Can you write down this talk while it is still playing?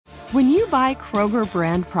When you buy Kroger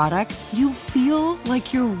brand products, you feel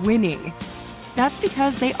like you're winning. That's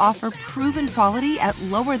because they offer proven quality at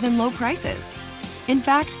lower than low prices. In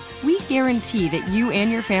fact, we guarantee that you and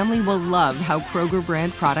your family will love how Kroger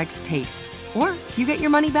brand products taste, or you get your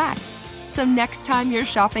money back. So next time you're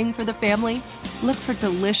shopping for the family, look for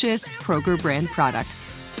delicious Kroger brand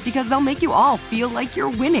products, because they'll make you all feel like you're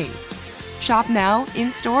winning. Shop now,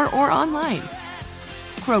 in-store, or online.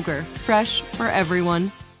 Kroger, fresh for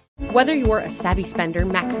everyone. Whether you're a savvy spender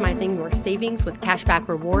maximizing your savings with cashback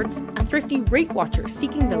rewards, a thrifty rate watcher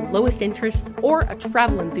seeking the lowest interest, or a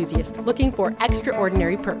travel enthusiast looking for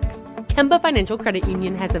extraordinary perks, Kemba Financial Credit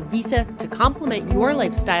Union has a visa to complement your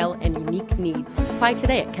lifestyle and unique needs. Apply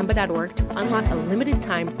today at Kemba.org to unlock a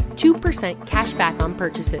limited-time 2% cash back on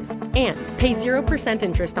purchases and pay 0%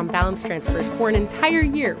 interest on balance transfers for an entire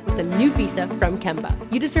year with a new visa from Kemba.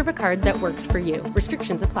 You deserve a card that works for you.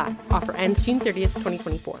 Restrictions apply. Offer ends June 30th,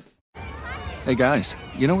 2024. Hey guys,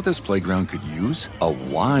 you know what this playground could use? A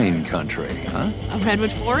wine country, huh? A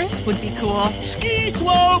redwood forest would be cool. Ski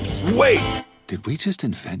slopes! Wait! Did we just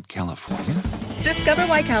invent California? Discover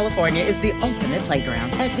why California is the ultimate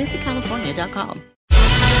playground at visitcalifornia.com.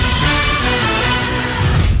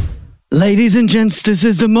 Ladies and gents, this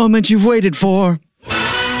is the moment you've waited for.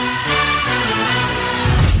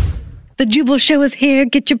 The Jubal Show is here.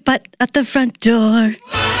 Get your butt at the front door.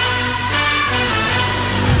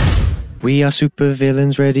 We are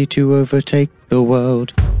supervillains ready to overtake the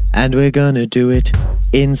world, and we're gonna do it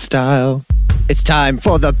in style. It's time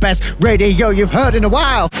for the best radio you've heard in a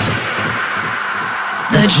while.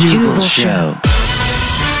 The Jubal Show.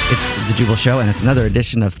 It's the Jubal Show, and it's another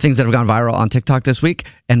edition of things that have gone viral on TikTok this week,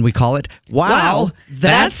 and we call it Wow,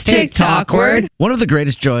 That's TikTok-word. One of the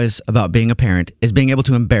greatest joys about being a parent is being able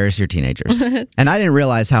to embarrass your teenagers. And I didn't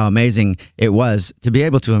realize how amazing it was to be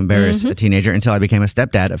able to embarrass a teenager until I became a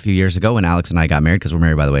stepdad a few years ago when Alex and I got married, because we're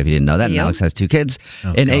married, by the way, if you didn't know that. And Alex has 2 kids,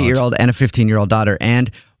 an 8-year-old and a 15-year-old daughter. And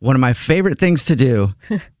one of my favorite things to do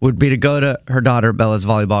would be to go to her daughter Bella's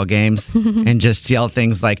volleyball games and just yell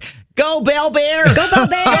things like, "Go, Bell Bear! Go, Bell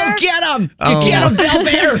Bear! Go get him! You get him, Bell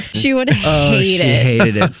Bear!" She would hate She it.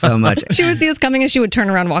 hated it so much. She would see us coming and she would turn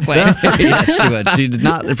around and walk away. Yeah, she would. She did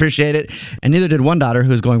not appreciate it. And neither did one daughter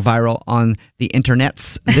who's going viral on the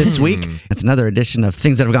internets this week. It's another edition of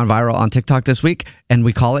things that have gone viral on TikTok this week. And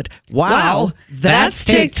we call it Wow, That's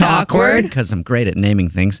TikTok-word. Because I'm great at naming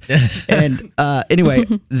things. And anyway,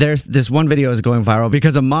 there's this one video is going viral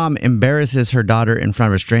because a mom embarrasses her daughter in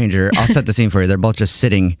front of a stranger. I'll set the scene for you. They're both just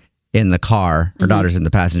sitting in the car. Her daughter's in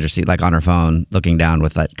the passenger seat, like on her phone, looking down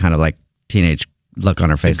with that kind of like teenage look on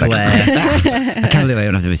her face. Like, I can't believe I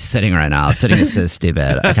don't have to be sitting right now. Sitting is so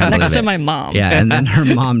stupid. I can't Next believe to it. my mom. Yeah, and then her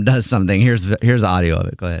mom does something. Here's audio of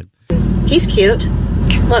it. Go ahead. He's cute.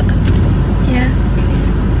 Look. Yeah.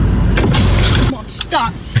 Mom,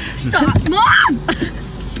 stop. Stop. Mom!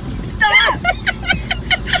 Stop!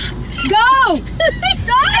 Stop. Go!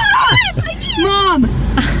 Stop! Mom!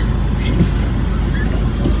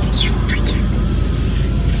 You freaking...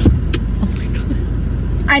 Oh my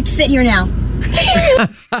God. I have to sit here now. I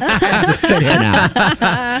have to sit here now.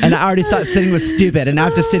 And I already thought sitting was stupid. And I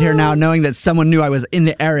have to sit here now knowing that someone knew I was in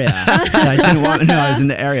the area. And I didn't want to know I was in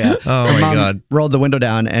the area. Oh Her my mom God. rolled the window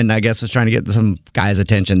down and I guess was trying to get some guy's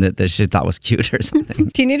attention that she thought was cute or something.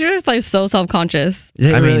 Teenagers are so self-conscious.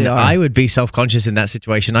 They really are. I would be self-conscious in that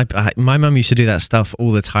situation. My mum used to do that stuff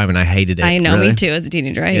all the time, and I hated it. I know, Really? me too, as a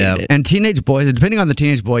teenager. I hated it. And teenage boys, depending on the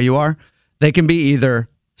teenage boy you are, they can be either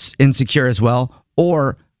insecure as well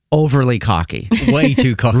or overly cocky. Way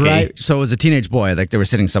too cocky. Right? So it was a teenage boy, like they were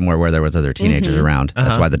sitting somewhere where there was other teenagers around.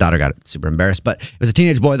 That's why the daughter got super embarrassed. But it was a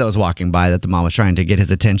teenage boy that was walking by that the mom was trying to get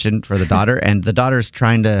his attention for the daughter. And the daughter's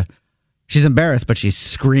she's embarrassed, but she's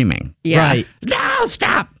screaming. Yeah. Right. No,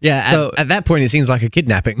 stop! Yeah, So- at that point, it seems like a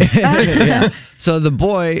kidnapping. Yeah. So the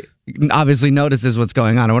boy obviously notices what's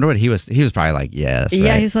going on. I wonder what he was probably like, yes,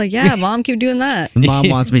 Yeah, right. he's like, yeah, mom, keep doing that. Mom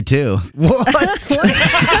wants me too. What?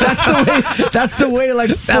 That's the way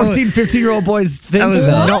like 14, 15-year-old boys think. That was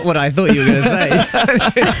not what I thought you were going to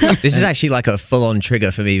say. This is actually like a full-on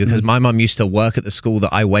trigger for me because my mum used to work at the school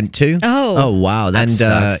that I went to. Oh, wow. That And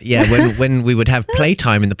sucks. when we would have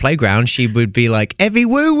playtime in the playground, she would be like, "Every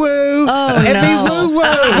woo woo, Oh, every no. woo woo."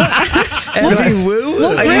 Every woo?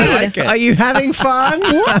 What grade? Are you having fun?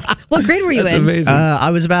 What grade were you That's in? amazing. I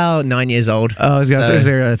was about 9 years old. I was going to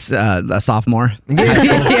say it's a sophomore.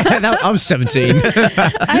 I was 17.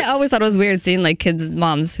 I always thought it was weird seeing like kids'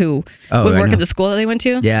 moms who would I work know. at the school that they went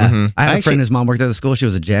to. Yeah. I had a friend whose mom worked at the school. She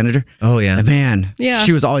was a janitor. Oh, yeah. And man, Yeah.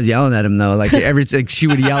 she was always yelling at him, though. Like, she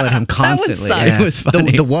would yell at him constantly. suck. It was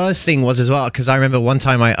funny. The worst thing was as well, because I remember one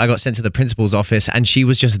time I got sent to the principal's office and she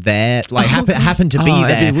was just there, like happened to be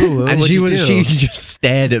there. Evie Woo, and what'd she you do? just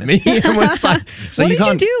stared at me and was like, so What you did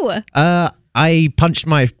can't. you do? I punched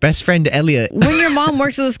my best friend Elliot. When your mom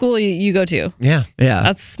works at the school you go to. Yeah. Yeah.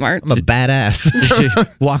 That's smart. I'm a badass. She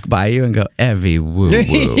walk by you and go, Evie woo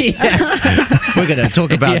woo. Yeah. We're going to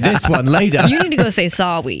talk about this one later. You need to go say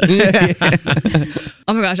sorry.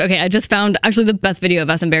 Oh my gosh. Okay. I just found actually the best video of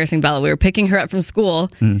us embarrassing Bella. We were picking her up from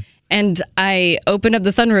school and I opened up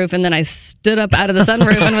the sunroof and then I stood up out of the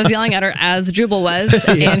sunroof and was yelling at her as Jubal was.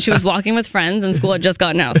 And she was walking with friends and school had just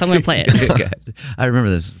gotten out. So I'm going to play it. Okay. I remember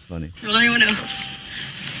this. It's funny. Well, anyone know?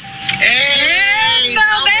 Hey,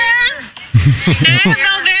 Bell Bear! Hey,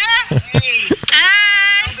 Bell Bear!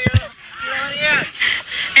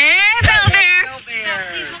 Hey, Bell Bear!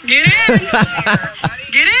 Get in!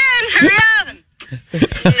 Get in! Hurry up!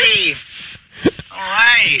 Hey. All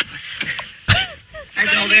right. Hi,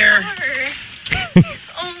 Bell Bear.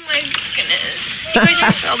 Oh my goodness. You guys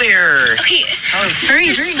are... Bell Bear. Okay, hurry,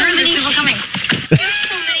 there's people coming. There's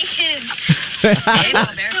so many kids. It's so There's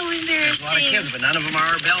a lot of embarrassing. kids, but none of them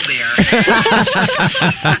are Bell Bear.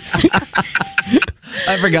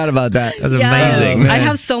 I forgot about that. That's Yes. amazing. I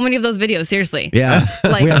have so many of those videos, seriously. Yeah.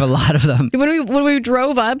 Like- we have a lot of them. When we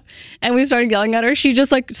drove up and we started yelling at her, she just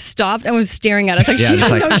like stopped and was staring at us. Like Yeah, she just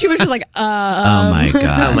didn't like- know. She was just like, Oh my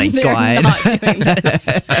God. Oh my they're God. not doing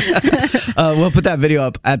this. We'll put that video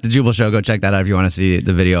up at the Jubal Show. Go check that out if you want to see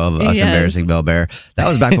the video of us Yes. embarrassing Bell Bear. That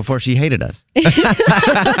was back before she hated us.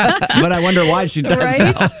 But I wonder why she does Right?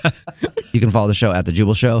 now. You can follow the show at the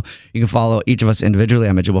Jubal Show. You can follow each of us individually.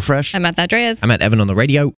 I'm at Jubal Fresh. I'm at that Dreas. I'm at Evan on the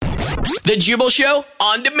radio. The Jubal Show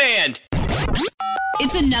on demand.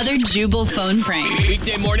 It's another Jubal phone prank.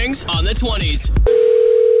 Weekday mornings on the 20s.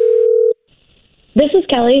 This is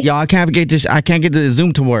Kelly. Y'all, I can't get this. I can't get the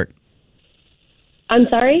Zoom to work. I'm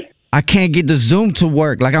sorry. I can't get the Zoom to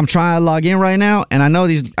work. Like I'm trying to log in right now, and I know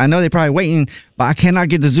they're probably waiting, but I cannot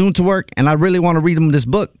get the Zoom to work, and I really want to read them this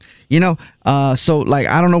book, you know? So like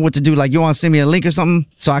I don't know what to do. Like you want to send me a link or something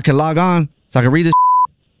so I can log on, so I can read this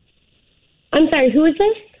I'm sorry. Who is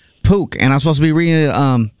this? Pook, and I'm supposed to be reading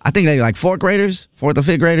I think they like fourth or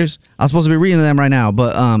fifth graders. I'm supposed to be reading them right now,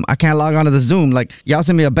 but I can't log on to the Zoom. Like y'all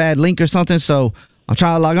send me a bad link or something, so I'm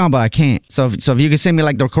trying to log on, but I can't. So if you can send me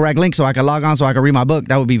like the correct link so I can log on so I can read my book,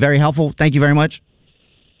 that would be very helpful. Thank you very much.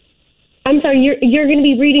 I'm sorry. You're going to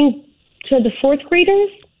be reading to the fourth graders?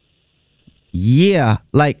 Yeah,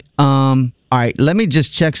 like all right, let me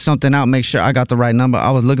just check something out, make sure I got the right number.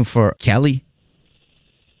 I was looking for Kelly.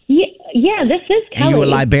 Yeah, this is Kelly. And you a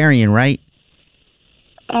librarian, right?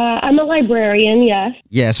 I'm a librarian, yes.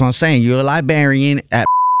 Yeah, that's what I'm saying. You're a librarian at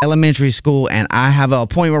elementary school, and I have an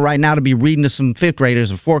appointment right now to be reading to some fifth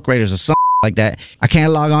graders or fourth graders or something like that. I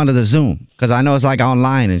can't log on to the Zoom because I know it's like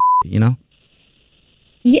online and you know?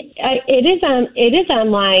 Yeah, it is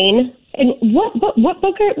online. And what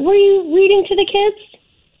book were you reading to the kids?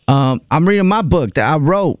 I'm reading my book that I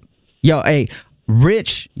wrote. Yo, hey,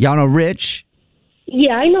 Rich, y'all know Rich?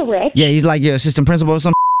 Yeah, I know Rick. Yeah, he's like your assistant principal or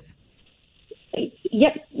something.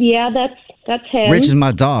 Yep. Yeah, that's him. Rich is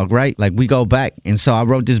my dog, right? Like we go back, and so I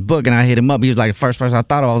wrote this book, and I hit him up. He was like the first person I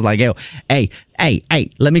thought of. I was like, "Yo, hey,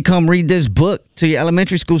 let me come read this book to your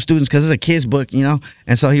elementary school students because it's a kid's book, you know."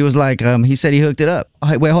 And so he was like, he said he hooked it up.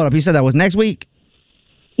 Oh, wait, hold up. He said that was next week.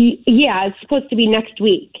 Yeah, it's supposed to be next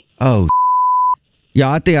week. Oh, yo,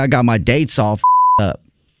 I think I got my dates all up.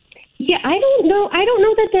 Yeah, I don't know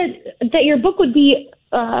that your book would be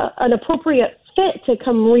an appropriate fit to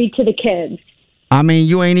come read to the kids. I mean,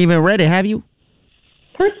 you ain't even read it, have you?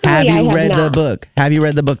 Personally, Have I you have read not. the book? Have you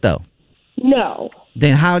read the book though? No.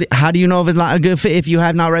 Then how do you know if it's not a good fit if you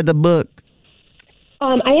have not read the book? I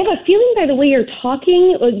have a feeling by the way you're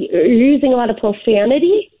talking, you're using a lot of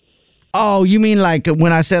profanity. Oh, you mean like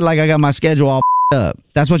when I said like I got my schedule all up?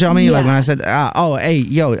 That's what y'all mean? Yeah. Like when I said, hey,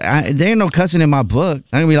 yo, there ain't no cussing in my book.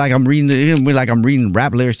 I'm gonna be like I'm reading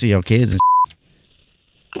rap lyrics to your kids. And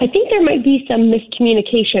I think there might be some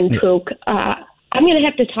miscommunication, Pook. I'm going to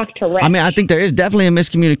have to talk to Rick. I mean, I think there is definitely a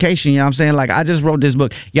miscommunication. You know what I'm saying? Like I just wrote this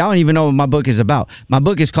book. Y'all don't even know what my book is about. My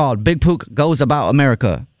book is called Big Pook Goes About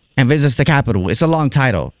America and Visits the Capitol. It's a long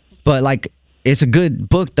title, but like it's a good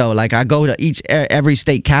book though. Like I go to every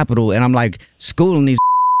state capital and I'm like schooling these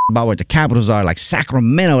about what the capitals are. Like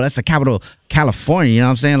Sacramento, that's the capital of California. You know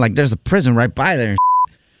what I'm saying? Like there's a prison right by there.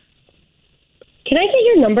 Can I get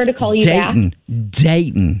your number to call you back?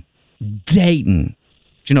 Dayton. Do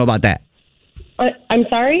you know about that? I'm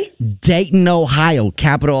sorry? Dayton, Ohio,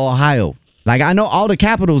 capital Ohio. Like I know all the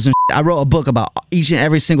capitals and I wrote a book about each and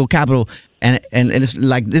every single capital and it's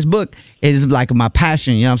like this book is like my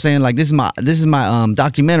passion, you know what I'm saying? Like this is my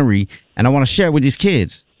documentary and I want to share it with these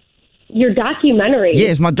kids. Your documentary? Yeah,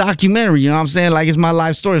 it's my documentary, you know what I'm saying? Like it's my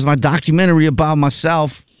life story. It's my documentary about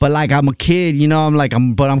myself. But like I'm a kid, you know, I'm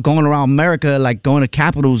going around America, like going to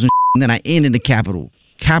capitals and then I end in the capital.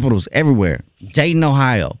 Capitals everywhere. Dayton,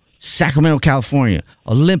 Ohio, Sacramento, California,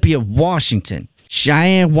 Olympia, Washington,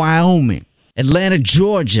 Cheyenne, Wyoming, Atlanta,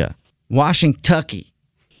 Georgia, Washington.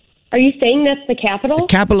 Are you saying that's the capital? The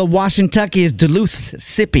capital of Washington is Duluth,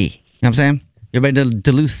 Mississippi. You know what I'm saying? You ever been to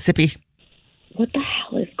Duluth, Mississippi? What the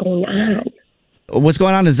hell is going on? What's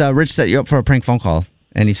going on is Rich set you up for a prank phone call,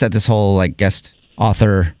 and he set this whole like guest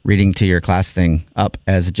author reading to your class thing up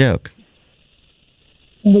as a joke.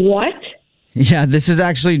 What? Yeah, this is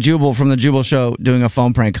actually Jubal from the Jubal Show doing a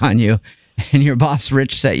phone prank on you, and your boss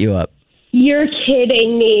Rich set you up. You're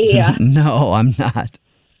kidding me. No, I'm not.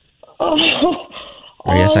 Or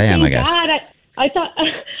yes, I am, I guess. God, I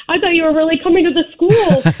thought you were really coming to the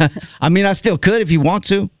school. I mean, I still could if you want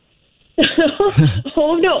to.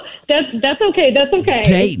 Oh no, that's okay. That's okay.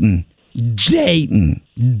 Dayton.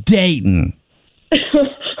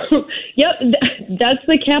 Yep, that's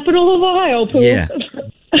the capital of Ohio. Pooh. Yeah.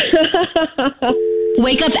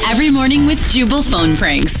 Wake up every morning with Jubal phone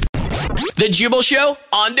pranks. The Jubal Show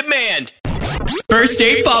on demand. First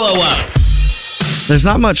date follow up. There's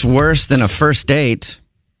not much worse than a first date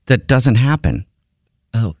that doesn't happen.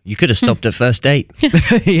 Oh, you could have stopped at first date.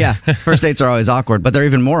 Yeah, first dates are always awkward, but they're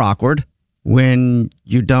even more awkward when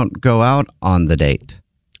you don't go out on the date.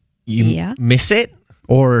 You miss it?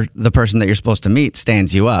 Or the person that you're supposed to meet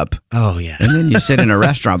stands you up. Oh, yeah. And then you sit in a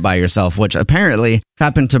restaurant by yourself, which apparently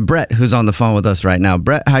happened to Brett, who's on the phone with us right now.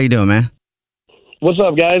 Brett, how you doing, man? What's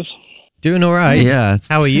up, guys? Doing all right. Yeah.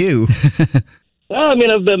 How are you? I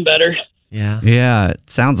mean, I've been better. Yeah. Yeah, it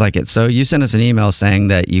sounds like it. So you sent us an email saying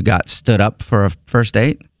that you got stood up for a first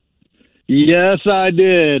date? Yes, I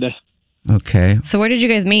did. Okay. So where did you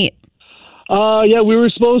guys meet? Yeah, we were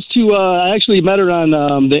supposed to. I actually met her on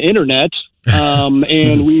the internet,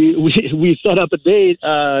 and we set up a date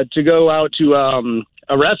to go out to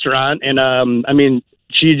a restaurant, and I mean,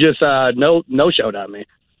 she just no showed on me.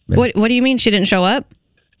 What do you mean she didn't show up?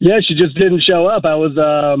 Yeah, she just didn't show up. I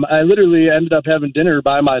literally ended up having dinner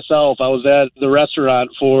by myself. I was at the restaurant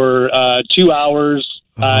for 2 hours.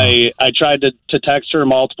 I tried to text her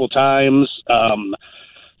multiple times,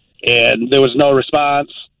 and there was no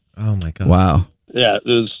response. Oh, my God. Wow. Yeah, it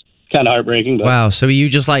was kind of heartbreaking. But. Wow, so were you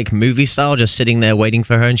just like movie style, just sitting there waiting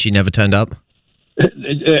for her and she never turned up?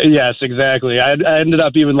 Yes, exactly. I ended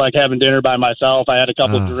up even like having dinner by myself. I had a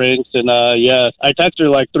couple of drinks, and yeah, I texted her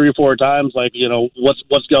like 3 or 4 times, like, you know,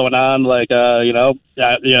 what's going on, like,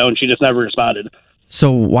 and she just never responded.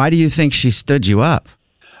 So why do you think she stood you up?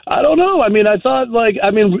 I don't know. I mean, I thought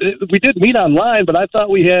we did meet online, but I thought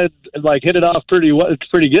we had like hit it off pretty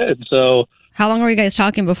good. So how long were you guys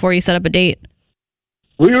talking before you set up a date?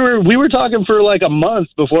 We were talking for like a month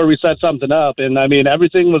before we set something up, and I mean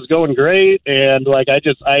everything was going great, and like I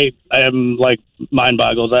am like mind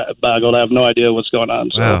boggled. I have no idea what's going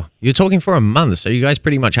on. So. Wow, you're talking for a month, so you guys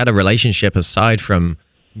pretty much had a relationship aside from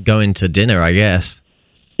going to dinner, I guess.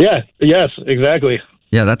 Yeah. Yes. Exactly.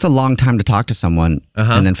 Yeah, that's a long time to talk to someone,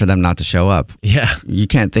 and then for them not to show up. Yeah, you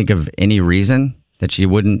can't think of any reason that she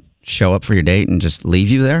wouldn't show up for your date and just leave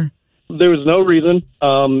you there. There was no reason.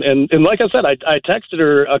 And like I said, I texted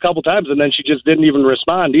her a couple times, and then she just didn't even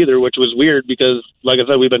respond either, which was weird because, like I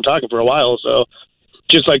said, we've been talking for a while. So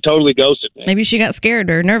just like totally ghosted me. Maybe she got scared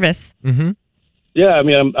or nervous. Mm-hmm. Yeah, I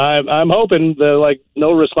mean, I'm hoping the like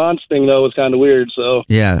no response thing, though, was kind of weird. So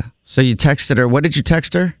yeah. So you texted her. What did you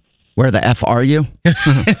text her? Where the F are you?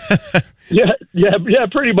 Yeah,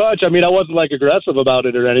 pretty much. I mean, I wasn't like aggressive about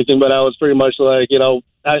it or anything, but I was pretty much like, you know,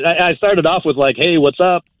 I started off with like, hey, what's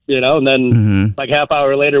up? You know, and then like half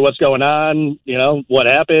hour later, what's going on? You know, what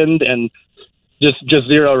happened? And just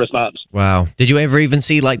zero response. Wow. Did you ever even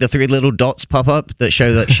see like the 3 little dots pop up that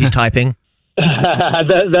show that she's typing?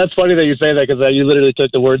 That's funny that you say that because you literally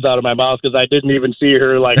took the words out of my mouth because I didn't even see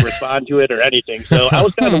her like respond to it or anything. So I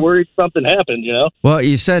was kind of worried something happened, you know? Well,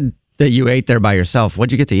 you said that you ate there by yourself.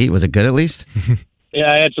 What'd you get to eat? Was it good at least? Yeah,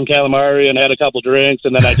 I had some calamari and had a couple drinks,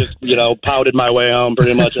 and then I just, pouted my way home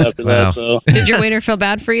pretty much after that. So Did your waiter feel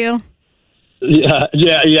bad for you?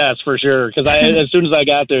 Yes, for sure. Because as soon as I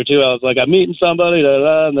got there too, I was like, I'm meeting somebody,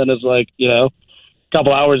 and then it's like, a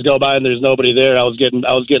couple hours go by and there's nobody there. I was getting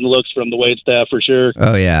looks from the wait staff for sure.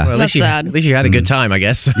 Oh yeah, Well, That's sad. At least you had a good time, I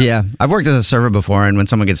guess. yeah. I've worked as a server before, and when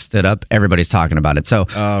someone gets stood up, everybody's talking about it. So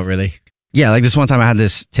Oh, really? yeah, like this one time I had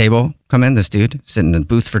this table come in, this dude sitting in the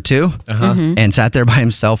booth for 2 and sat there by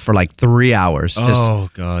himself for like 3 hours. Just Oh,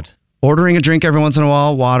 God. ordering a drink every once in a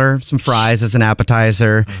while, water, some fries as an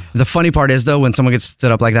appetizer. The funny part is, though, when someone gets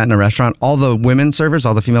stood up like that in a restaurant, all the women servers,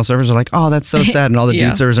 all the female servers are like, oh, that's so sad. And all the Yeah.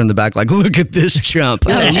 dude servers are in the back like, look at this chump.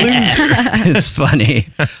 It's funny.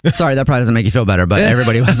 Sorry, that probably doesn't make you feel better, but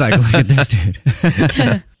everybody was like, look at this dude.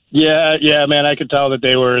 Yeah, man. I could tell that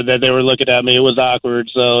they were looking at me. It was awkward.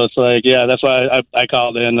 So it's like, yeah, that's why I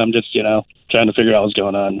called in. I'm just trying to figure out what's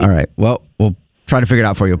going on. All right. Well, we'll try to figure it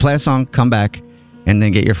out for you. Play a song, come back, and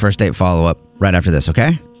then get your first date follow-up right after this,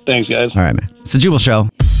 okay? Thanks, guys. All right, man. It's the Jubal Show.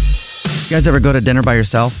 You guys ever go to dinner by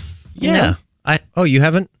yourself? Yeah. You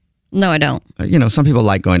haven't? No, I don't. Some people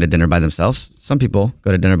like going to dinner by themselves. Some people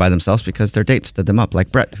go to dinner by themselves because their date stood them up,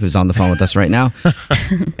 like Brett, who's on the phone with us right now.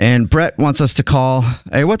 And Brett wants us to call.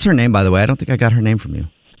 Hey, what's her name, by the way? I don't think I got her name from you.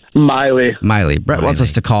 Miley. Brett wants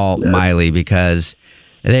us to call Miley because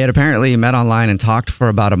they had apparently met online and talked for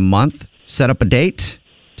about a month, set up a date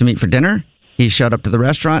to meet for dinner. He showed up to the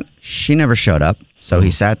restaurant. She never showed up. So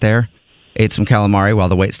he sat there, ate some calamari while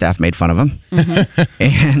the waitstaff made fun of him,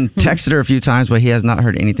 and texted her a few times, but he has not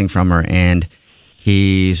heard anything from her. And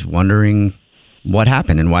he's wondering what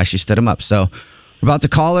happened and why she stood him up. So we're about to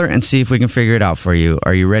call her and see if we can figure it out for you.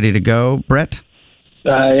 Are you ready to go, Brett?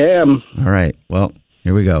 I am. All right. Well,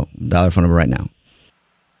 here we go. Dial her phone number right now.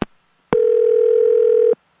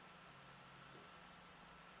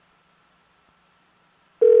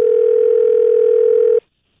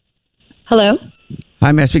 Hello.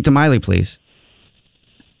 Hi, may I speak to Miley, please?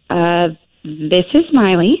 This is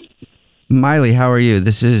Miley. Miley, how are you?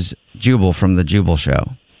 This is Jubal from the Jubal Show.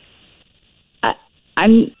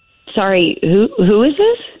 I'm sorry. Who is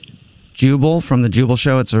this? Jubal from the Jubal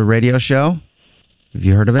Show. It's a radio show. Have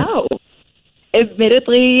you heard of it? Oh,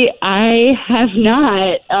 admittedly, I have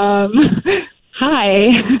not. Hi.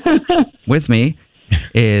 With me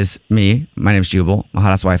is me. My name's Jubal. My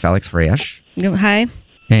hottest wife, Alex Freyash. Hi.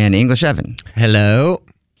 And English Evan. Hello.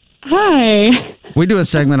 Hi. We do a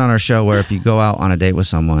segment on our show where if you go out on a date with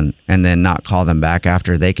someone and then not call them back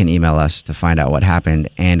after, they can email us to find out what happened.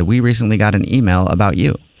 And we recently got an email about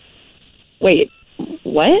you. Wait,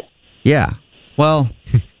 what? Yeah. Well,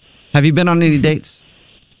 have you been on any dates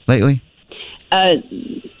lately?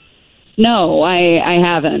 No, I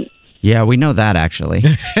haven't. Yeah, we know that actually.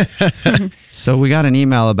 So we got an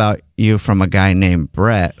email about you from a guy named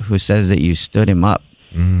Brett who says that you stood him up.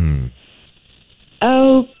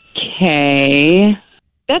 Okay.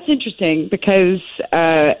 That's interesting because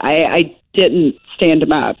I didn't stand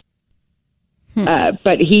him up.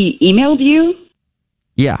 But he emailed you?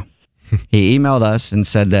 Yeah. He emailed us and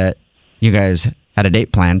said that you guys had a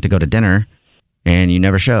date planned to go to dinner and you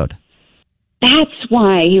never showed. That's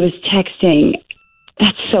why he was texting.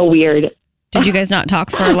 That's so weird. Did you guys not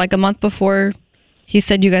talk for like a month before he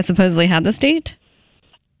said you guys supposedly had this date?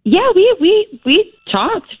 Yeah, we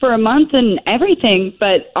talked for a month and everything,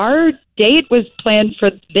 but our date was planned for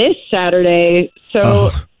this Saturday. So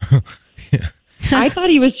I thought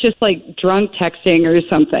he was just like drunk texting or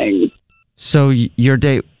something. So your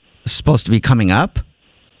date is supposed to be coming up?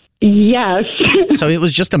 Yes. So it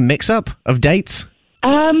was just a mix-up of dates?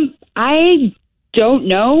 I don't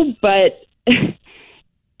know, but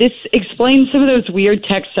this explains some of those weird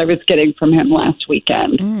texts I was getting from him last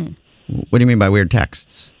weekend. What do you mean by weird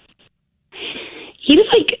texts? He was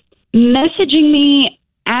like messaging me,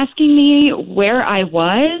 asking me where I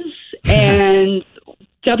was and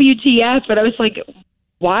WTF, but I was like,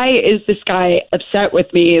 why is this guy upset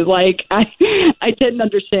with me? Like, I didn't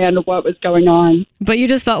understand what was going on. But you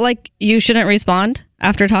just felt like you shouldn't respond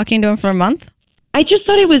after talking to him for a month? I just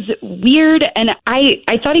thought it was weird, and I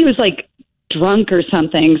thought he was like drunk or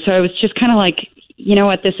something. So I was just kind of like, you know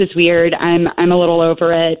what, this is weird. I'm a little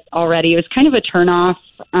over it already. It was kind of a turnoff.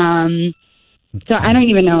 So I don't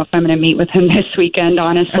even know if I'm going to meet with him this weekend,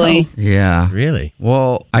 honestly. Oh. Yeah. Really?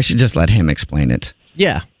 Well, I should just let him explain it.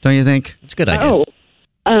 Yeah. Don't you think? It's a good idea.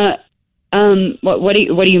 What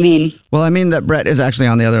do you mean? Well, I mean that Brett is actually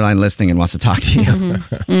on the other line listening and wants to talk to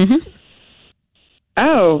you.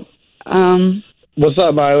 Oh. What's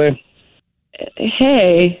up, Miley?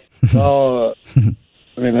 Hey. Oh, I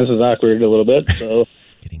mean, this is awkward a little bit, so.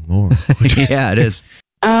 Getting more. Yeah, it is.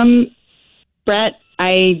 Brett,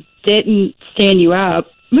 I didn't stand you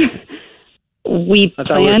up. We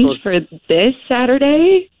planned for this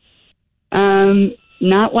Saturday.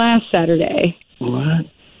 Not last Saturday. What?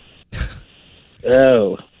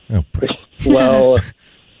 Oh. Well,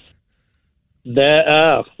 that.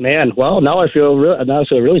 Oh man. Well, now I feel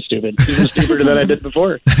really stupid. Even stupider than I did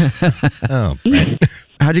before. Oh, Brett.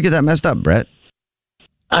 How'd you get that messed up, Brett?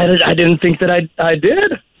 I didn't think that I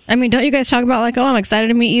did. I mean, don't you guys talk about like, oh, I'm excited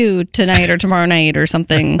to meet you tonight or tomorrow night or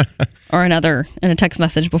something or another in a text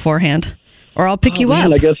message beforehand? Or I'll pick you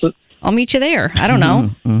up. I guess I'll meet you there. I don't know.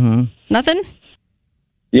 Mm-hmm. Nothing?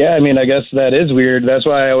 Yeah, I mean, I guess that is weird. That's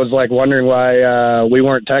why I was like wondering why we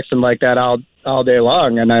weren't texting like that all day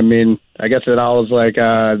long. And I mean, I guess it all is like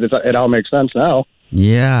it all makes sense now.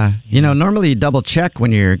 Yeah. Normally you double check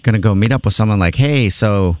when you're going to go meet up with someone like, hey,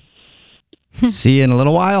 so see you in a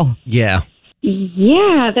little while. Yeah.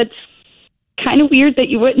 Yeah, that's kind of weird that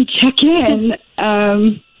you wouldn't check in.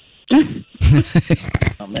 Oh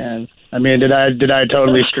man. I mean, did I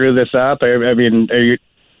totally screw this up? I mean,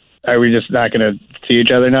 are we just not going to see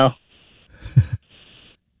each other now?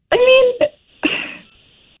 I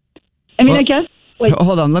mean, I guess. Like,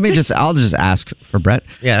 hold on, I'll just ask for Brett.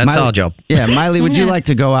 Yeah, that's our job. Yeah, Miley, would you like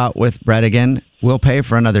to go out with Brett again? We'll pay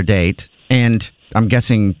for another date, and I'm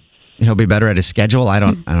guessing he'll be better at his schedule. I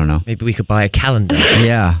don't know. Maybe we could buy a calendar.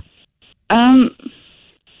 Yeah. I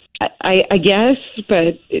guess,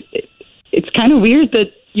 but it's kind of weird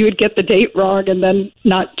that you would get the date wrong and then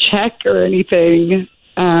not check or anything.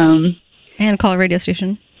 And call a radio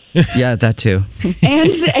station. Yeah, that too.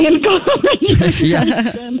 and call a radio station.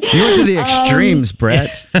 Yeah. You went to the extremes,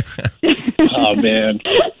 Brett. Oh, man.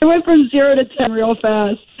 It went from 0 to 10 real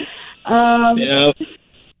fast. Yeah.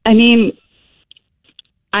 I mean,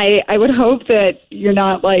 I would hope that you're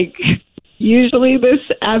not like usually this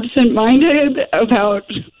absent-minded about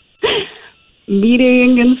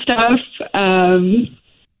meeting and stuff.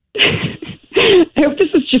 I hope this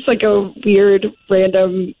is just like a weird,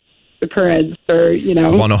 random occurrence or,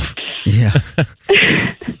 one-off. Yeah.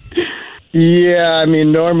 Yeah, I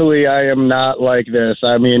mean, normally I am not like this.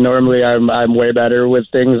 I mean, normally I'm way better with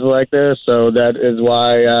things like this, so that is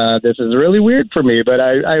why this is really weird for me. But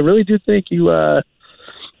I really do think you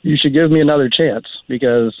should give me another chance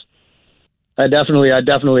because I definitely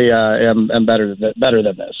am better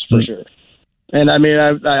than this for sure. And I mean,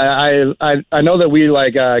 I know that we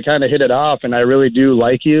like kind of hit it off, and I really do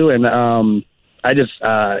like you, and I just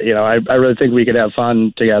I really think we could have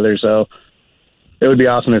fun together. So it would be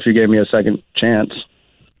awesome if you gave me a second chance.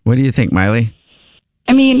 What do you think, Miley?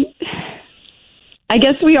 I mean, I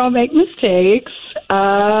guess we all make mistakes,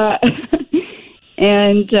 and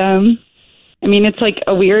I mean, it's like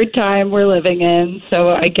a weird time we're living in,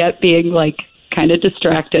 so I get being like kind of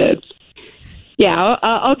distracted. Yeah,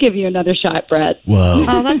 I'll give you another shot, Brett. Whoa.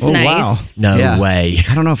 Oh, that's nice. Wow. No way.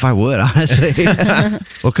 I don't know if I would, honestly.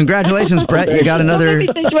 Well, congratulations, Brett. You got another.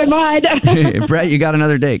 Let me change my mind. Brett, you got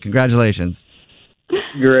another date. Congratulations.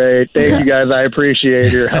 Great. Thank you, guys. I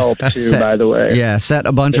appreciate your help, too, by the way. Yeah, set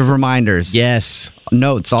a bunch of reminders. Yes.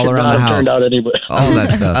 Notes all around the house. Turned out anyway. All that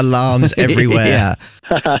stuff. Alarms everywhere.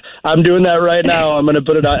 Yeah. I'm doing that right now. I'm going to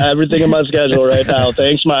put it on everything in my schedule right now.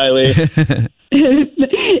 Thanks, Miley.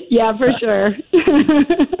 Yeah, for sure.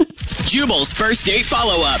 Jubal's first date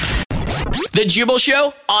follow-up. The Jubal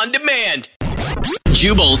Show on demand.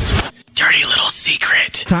 Jubal's dirty little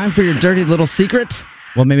secret. Time for your dirty little secret.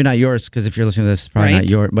 Well, maybe not yours, because if you're listening to this, it's probably not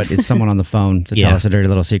yours, but it's someone on the phone to tell us a dirty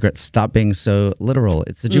little secret. Stop being so literal.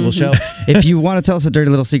 It's the Jubal Show. If you want to tell us a dirty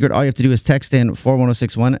little secret, all you have to do is text in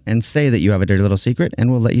 41061 and say that you have a dirty little secret,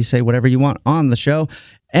 and we'll let you say whatever you want on the show.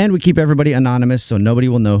 And we keep everybody anonymous, so nobody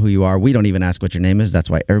will know who you are. We don't even ask what your name is. That's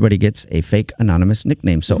why everybody gets a fake anonymous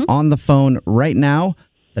nickname. So on the phone right now,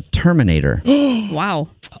 the Terminator. Wow.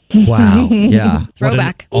 Wow. Yeah.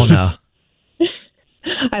 Throwback. What an honor.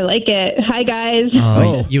 I like it. Hi, guys.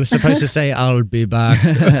 Oh, you were supposed to say, I'll be back.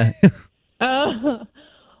 I'll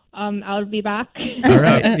be back. All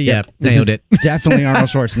right. Yeah, This nailed is it. Definitely Arnold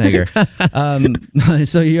Schwarzenegger.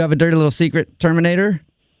 So you have a dirty little secret, Terminator?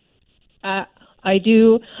 I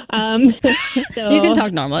do. So, You can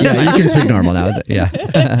talk normal. Yeah, you can speak normal now. Yeah.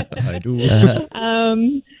 I do.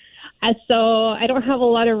 So I don't have a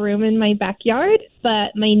lot of room in my backyard,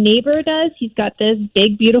 but my neighbor does. He's got this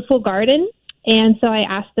big, beautiful garden. And so I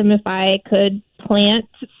asked him if I could plant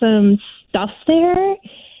some stuff there.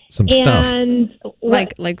 Some stuff?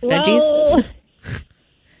 Like veggies?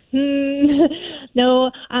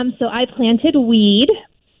 No. So I planted weed.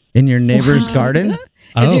 In your neighbor's garden?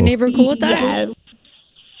 Is your neighbor cool with that? Yes.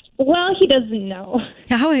 Well, he doesn't know.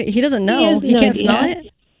 How he doesn't know? He can't smell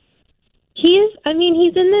it? He's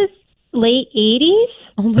in this late 80s.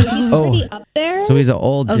 Oh my God. Pretty up there. So he's an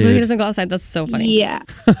old dude. Oh, so he doesn't go outside. That's so funny. Yeah.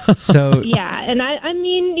 So yeah, and I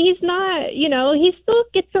mean, he's not, he still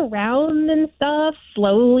gets around and stuff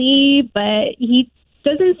slowly, but he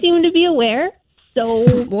doesn't seem to be aware.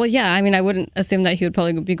 So, well, yeah. I mean, I wouldn't assume that he would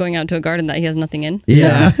probably be going out to a garden that he has nothing in.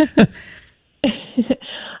 Yeah.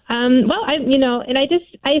 Well,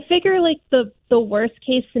 I figure like the worst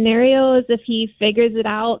case scenario is if he figures it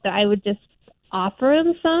out that I would just offer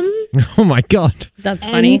him some. Oh my God. That's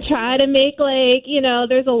funny. And try to make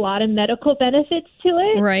there's a lot of medical benefits to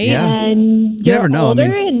it. Right. Yeah. And You you're never know. I older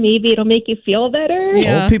mean- and maybe it'll make you feel better.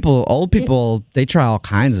 Yeah. Old people, they try all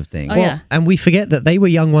kinds of things. Oh, yeah. And we forget that they were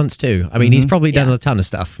young once too. I mean, he's probably done a ton of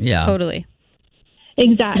stuff. Yeah. Totally.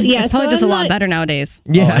 Exactly. Yeah. It's probably so just I'm a lot not- better nowadays.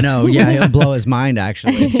 Yeah, I know. Yeah, he'll blow his mind,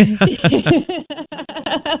 actually.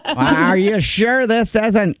 Are you sure this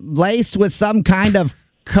isn't laced with some kind of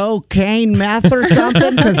cocaine meth or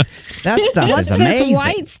something? Because that stuff What's is amazing. this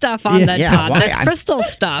white stuff on the top? This crystal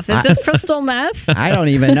stuff. Is this crystal meth? I don't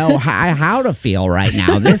even know how to feel right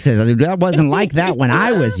now. That wasn't like that when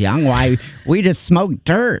I was young. Why, we just smoked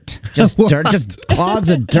dirt, just clods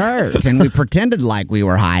of dirt, and we pretended like we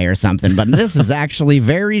were high or something. But this is actually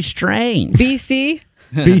very strange. BC?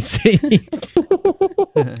 BC.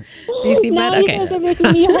 BC Now bed? you guys Okay. are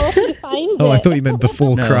making me hope to find Oh, I it. thought you meant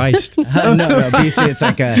before Christ. No, BC. It's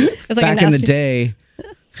like It's like back a in the nasty- day.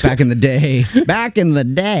 Back in the day. Back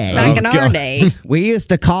in our day. We used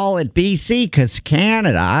to call it BC because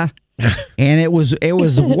Canada, and it was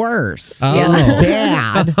worse. Oh. It was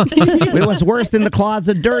bad. It was worse than the clods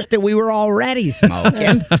of dirt that we were already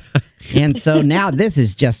smoking. And so now this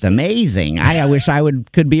is just amazing. I wish I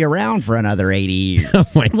could be around for another 80 years. Oh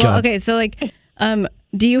my God. Well, okay, so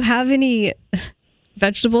do you have any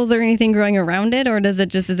vegetables or anything growing around it, or is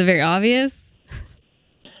it very obvious?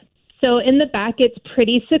 So in the back, it's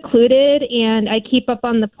pretty secluded, and I keep up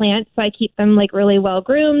on the plants, so I keep them like really well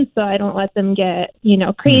groomed, so I don't let them get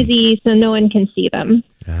crazy, so no one can see them.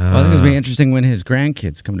 Well, I think it's going to be interesting when his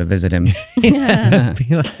grandkids come to visit him. Yeah.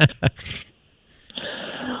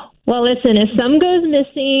 Well, listen, if some goes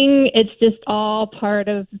missing, it's just all part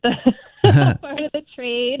of the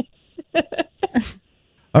trade.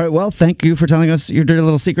 All right, well, thank you for telling us your dirty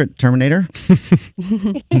little secret, Terminator.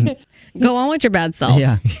 Go on with your bad self.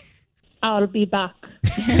 Yeah. I'll be back.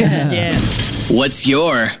 Yeah. What's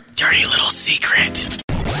your dirty little secret?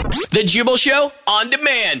 The Jubal Show on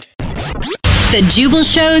demand. The Jubal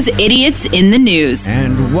Show's Idiots in the News.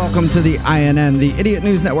 And welcome to the INN, the Idiot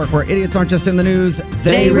News Network, where idiots aren't just in the news,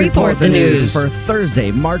 They report the news. For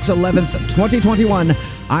Thursday, March 11th, 2021,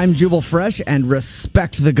 I'm Jubal Fresh, and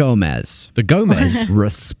respect the Gomez. The Gomez?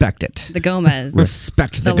 Respect it. The Gomez.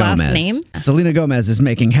 Respect the last Gomez. name? Selena Gomez is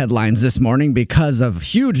making headlines this morning because of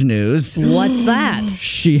huge news. What's that?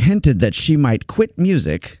 She hinted that she might quit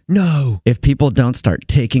music. No. If people don't start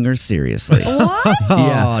taking her seriously. What?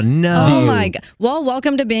 Yeah. Oh, no. Oh my God. Well,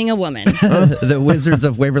 welcome to being a woman. The Wizards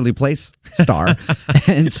of Waverly Place star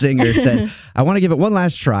and singer said, I want to give it one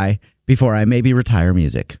last try before I maybe retire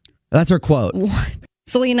music. That's her quote. What?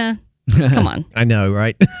 Selena, come on. I know,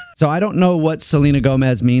 right? So I don't know what Selena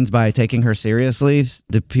Gomez means by taking her seriously.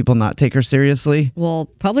 Do people not take her seriously? Well,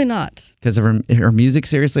 probably not. Because of her music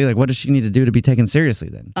seriously? Like, what does she need to do to be taken seriously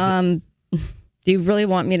then? Do you really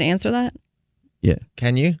want me to answer that? Yeah.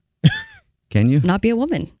 Can you? Can you? Not be a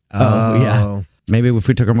woman. Oh, yeah. Maybe if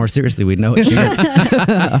we took her more seriously, we'd know what she meant.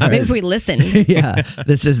 Maybe if we listen. Yeah.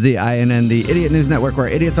 This is the INN, the Idiot News Network, where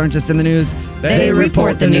idiots aren't just in the news, They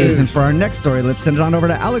report the news. And for our next story, let's send it on over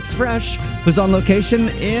to Alex Fresh, who's on location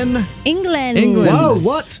in England. Whoa,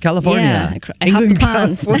 what? California. Yeah, I hopped the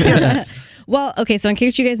pond. Well, okay, so in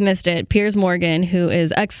case you guys missed it, Piers Morgan, who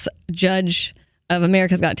is ex-judge of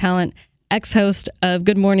America's Got Talent, ex-host of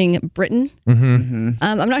Good Morning Britain. I'm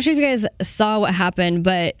not sure if you guys saw what happened,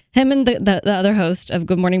 but him and the other host of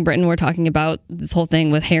Good Morning Britain were talking about this whole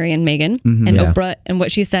thing with Harry and Meghan and Oprah and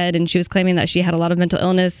what she said, and she was claiming that she had a lot of mental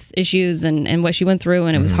illness issues and what she went through,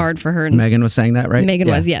 and it was hard for her. And Megan was saying that, right? Meghan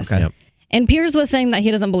was, yes. Okay. Yep. And Piers was saying that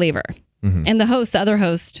he doesn't believe her. And the other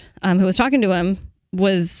host who was talking to him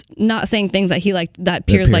was not saying things that that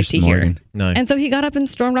Piers liked to Morgan. hear. No. And so he got up and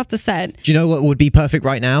stormed off the set. Do you know what would be perfect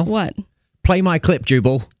right now? What? Play my clip,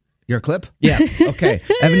 Jubal. Your clip? Yeah. Okay.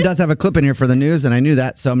 Evan does have a clip in here for the news, and I knew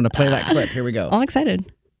that, so I'm going to play that clip. Here we go. I'm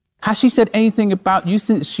excited. Has she said anything about you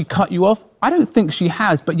since she cut you off? I don't think she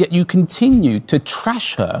has, but yet you continue to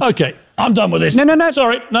trash her. Okay, I'm done with this. No.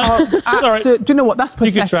 Sorry, no. Sorry. So, do you know what? That's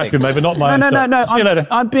pathetic. You can trash me, maybe not my No. See you later.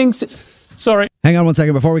 I'm being... Sorry. Hang on one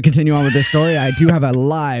second. Before we continue on with this story, I do have a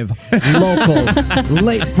live, local,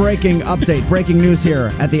 late-breaking update. Breaking news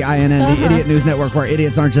here at the INN, the Idiot News Network, where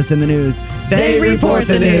idiots aren't just in the news. They report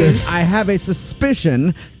the news. I have a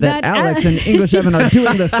suspicion that Alex and English Evan are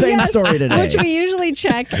doing the same story today. Which we usually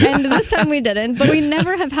check, and this time we didn't. But we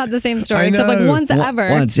never have had the same story, except like once ever.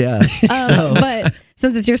 Once, yeah. But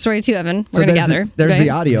since it's your story too, Evan, we're going to gather. There's the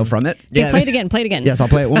audio from it. Okay, play it again. Play it again. Yes, I'll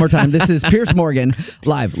play it one more time. This is Pierce Morgan,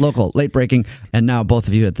 live, local, late breaking, and now both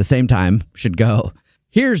of you at the same time should go.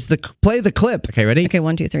 Here's play the clip. Okay, ready? Okay,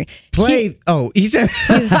 1, 2, 3. He said.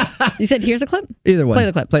 You said here's a clip. Either one. Play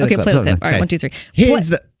the clip. Play the okay, clip. play the clip. All right, 1, 2, 3. Here's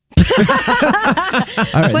the.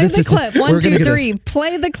 All right, play the clip. 1, 2, 3. This.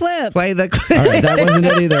 Play the clip. Play the clip. All right, that wasn't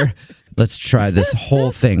it either. Let's try this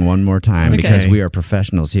whole thing one more time because we are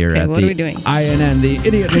professionals here at what the are we doing? INN, the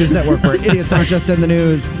Idiot News Network, where idiots aren't just in the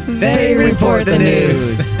news, they report the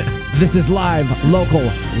news. This is live, local,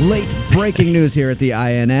 late breaking news here at the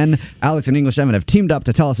INN. Alex and English Evan have teamed up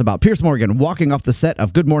to tell us about Pierce Morgan walking off the set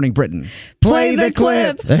of Good Morning Britain. Play the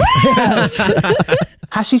clip. Yes.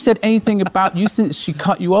 Has she said anything about you since she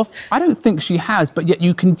cut you off? I don't think she has, but yet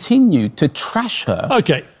you continue to trash her.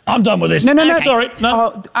 Okay, I'm done with this. No. Okay. Sorry,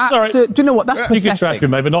 no. Sorry. So, do you know what? That's pathetic. You can trash me,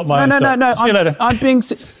 maybe not my own show. No. See you later. I'm being...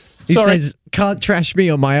 He says, can't trash me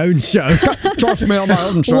on my own show. Trash me on my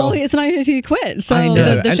own show. Well, it's not he quit, so I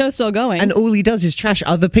know. the show's still going. And all he does is trash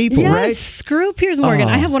other people, yes, right? Screw Piers Morgan.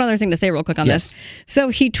 I have one other thing to say real quick on this. So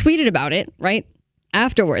he tweeted about it, right?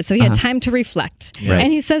 Afterwards, so he had time to reflect,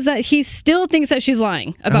 and he says that he still thinks that she's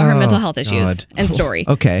lying about her mental health issues and story.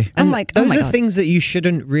 Okay, I'm like, those are things that you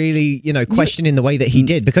shouldn't really, question in the way that he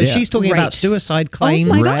did, because she's talking about suicide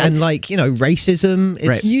claims and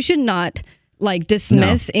racism. You should not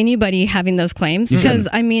dismiss anybody having those claims, because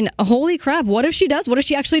I mean, holy crap, what if she does? What if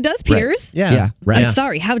she actually does, Piers? Yeah, right. I'm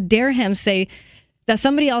sorry. How dare him say that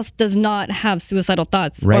somebody else does not have suicidal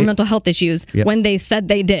thoughts or mental health issues when they said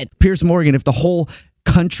they did. Piers Morgan, if the whole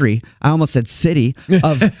country, I almost said city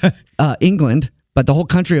of England, but the whole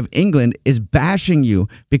country of England is bashing you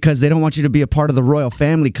because they don't want you to be a part of the royal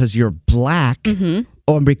family because you're black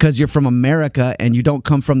or because you're from America and you don't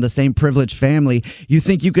come from the same privileged family. You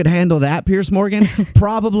think you could handle that, Piers Morgan?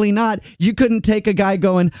 Probably not. You couldn't take a guy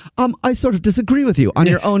going, I sort of disagree with you on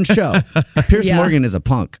your own show. Piers Morgan is a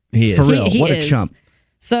punk. He is. For real. What a chump.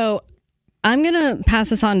 So I'm going to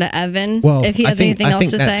pass this on to Evan if he has anything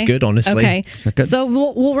else to say. I think that's good, honestly. Okay. So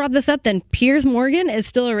we'll wrap this up then. Piers Morgan is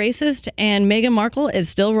still a racist and Meghan Markle is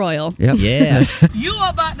still royal. Yep. Yeah. You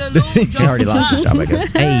about to lose your He already lost his job, I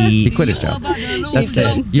guess. He quit his job. That's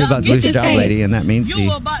it. You're about to lose your job, lady, and that means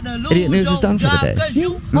the Idiot News is done for the day.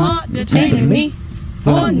 You are detaining me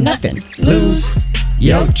for nothing. Lose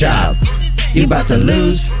your job. You about to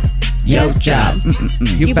lose your job.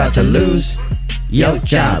 You about to lose your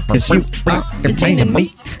job because you are detaining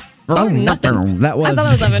me for nothing. That was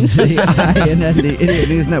Evan. the INN, the Idiot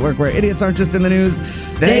News Network, where idiots aren't just in the news,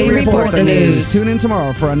 they report the news. Tune in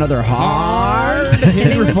tomorrow for another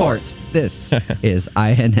hard-hitting report. This is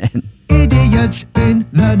INN. Idiots in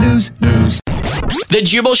the news. The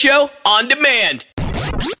Jubal Show on demand.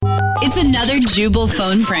 It's another Jubal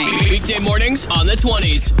phone prank. Weekday mornings on the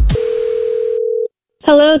 20s.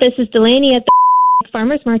 Hello, this is Delaney at the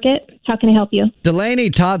Farmers Market. How can I help you? Delaney,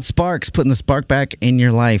 Todd Sparks, putting the spark back in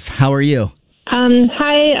your life. How are you?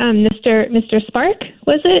 Hi, Mr. Spark,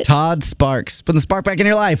 was it? Todd Sparks, putting the spark back in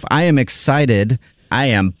your life. I am excited. I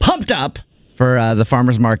am pumped up for the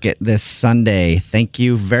Farmers Market this Sunday. Thank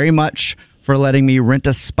you very much for letting me rent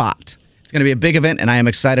a spot. It's going to be a big event, and I am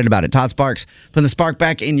excited about it. Todd Sparks, putting the spark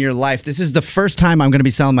back in your life. This is the first time I'm going to be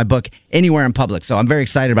selling my book anywhere in public, so I'm very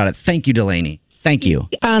excited about it. Thank you, Delaney. Thank you.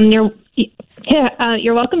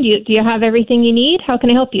 You're welcome. Do you have everything you need? How can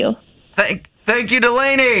I help you? Thank you,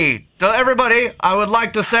 Delaney. To everybody, I would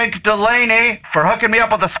like to thank Delaney for hooking me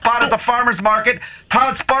up with a spot at the farmer's market.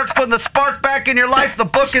 Todd Sparks, putting the spark back in your life. The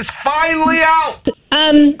book is finally out.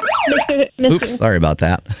 Mr. Oops, sorry about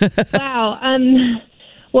that. Wow.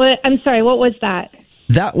 What? I'm sorry. What was that?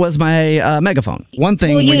 That was my megaphone. One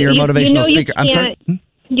thing when you're a motivational speaker. I'm sorry.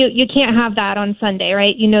 You can't have that on Sunday,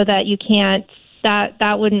 right? You know that you can't.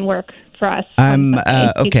 That wouldn't work for us.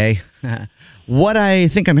 Okay. What I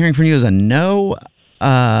think I'm hearing from you is a no.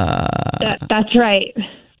 That's right.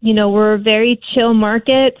 We're a very chill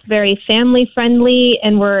market, very family friendly,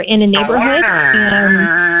 and we're in a neighborhood.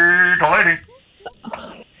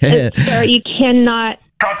 Sir, you cannot.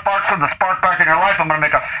 Todd Sparks from the spark back in your life. I'm going to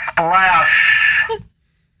make a splash.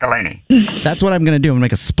 Delaney. That's what I'm going to do. I'm going to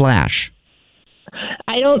make a splash.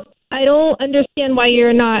 I don't understand why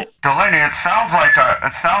you're not. Delaney, it sounds like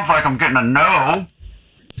I'm getting a no.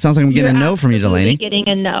 Sounds like I'm getting a no from you, Delaney. Getting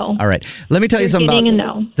a no. All right. Let me tell you something getting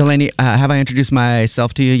about a no. Delaney. Have I introduced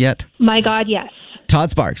myself to you yet? My God, yes. Todd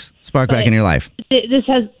Sparks. Spark back in your life. This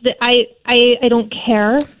has. I don't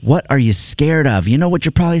care. What are you scared of? You know what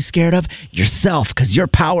you're probably scared of? Yourself, because you're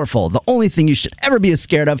powerful. The only thing you should ever be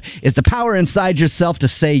scared of is the power inside yourself to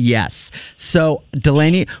say yes. So,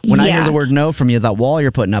 Delaney, when I hear the word no from you, that wall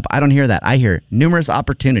you're putting up, I don't hear that. I hear numerous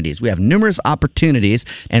opportunities. We have numerous opportunities,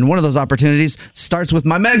 and one of those opportunities starts with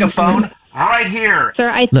my megaphone right here.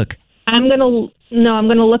 Sir, Look. I'm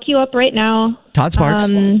gonna look you up right now. Todd Sparks,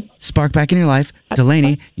 spark back in your life.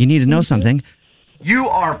 Delaney, you need to know something. You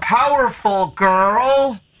are powerful,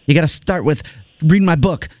 girl. You got to start with reading my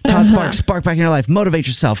book, Todd Sparks, Spark Back in Your Life. Motivate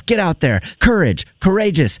yourself. Get out there. Courage.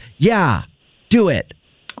 Courageous. Yeah. Do it.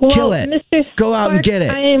 Kill it. Mr. Go out and get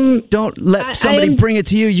it. Don't let somebody bring it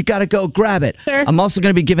to you. You got to go grab it. Sir, I'm also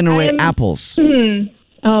going to be giving away apples.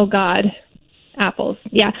 Oh, God. Apples.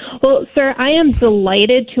 Yeah. Well, sir, I am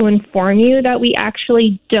delighted to inform you that we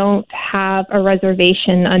actually don't have a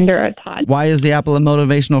reservation under a Todd. Why is the apple a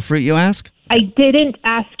motivational fruit, you ask? I didn't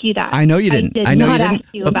ask you that. I know you didn't. I know you didn't. Ask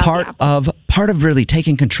you but about part of really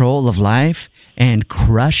taking control of life and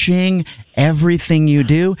crushing everything you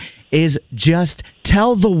do is just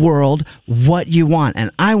tell the world what you want.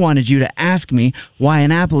 And I wanted you to ask me why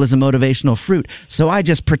an apple is a motivational fruit. So I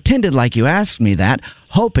just pretended like you asked me that,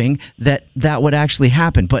 hoping that that would actually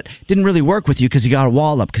happen. But it didn't really work with you because you got a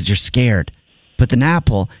wall up because you're scared. But an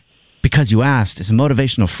apple, because you asked, is a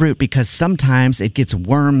motivational fruit because sometimes it gets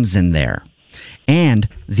worms in there. And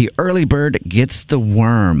the early bird gets the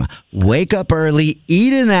worm. Wake up early,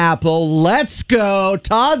 eat an apple. Let's go.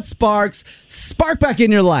 Todd Sparks, spark back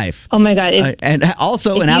in your life. Oh, my God. And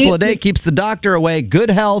also, an apple a day keeps the doctor away. Good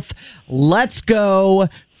health. Let's go.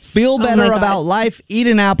 Feel better about life. Eat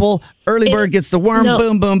an apple. Early bird gets the worm. No.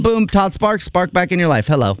 Boom, boom, boom. Todd Sparks, spark back in your life.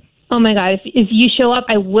 Hello. Oh, my God. If you show up,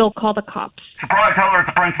 I will call the cops. Should probably tell her it's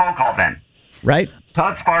a prank phone call then. Right?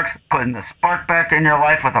 Todd Sparks putting the spark back in your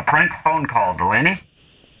life with a prank phone call, Delaney.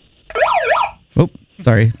 Oh,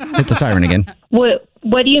 sorry. Hit the siren again. What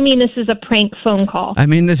do you mean this is a prank phone call? I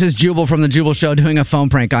mean, this is Jubal from the Jubal Show doing a phone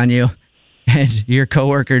prank on you. And your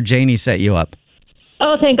coworker, Janie, set you up.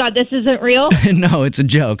 Oh, thank God. This isn't real? No, it's a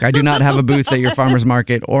joke. I do not have a booth at your farmer's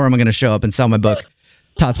market, or I'm going to show up and sell my book.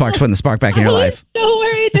 Todd Sparks putting the spark back in your life. Don't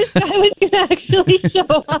worry. This guy was going to actually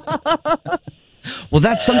show up. Well,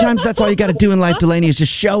 sometimes that's all you got to do in life, Delaney, is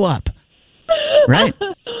just show up. Right?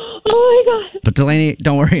 Oh, my God. But Delaney,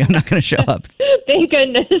 don't worry. I'm not going to show up. Thank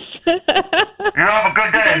goodness. You have a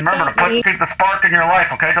good day. Remember to keep the spark in your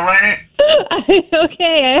life, okay, Delaney?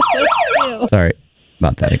 Okay, I hope you. Sorry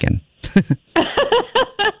about that again.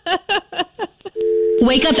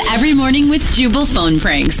 Wake up every morning with Jubal phone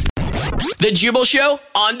pranks. The Jubal Show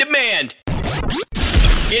on demand.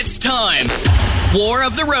 It's time. War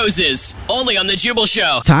of the Roses. Only on The Jubal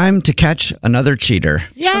Show. Time to catch another cheater.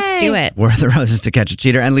 Yay. Let's do it. War of the Roses to catch a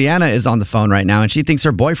cheater. And Leanna is on the phone right now, and she thinks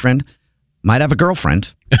her boyfriend might have a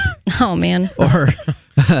girlfriend. Oh, man.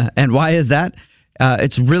 And why is that?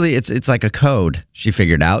 It's like a code she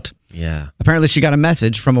figured out. Yeah. Apparently she got a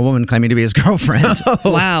message from a woman claiming to be his girlfriend.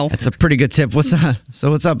 Wow. That's a pretty good tip. What's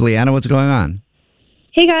up, Leanna? What's going on?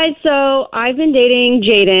 Hey guys, so I've been dating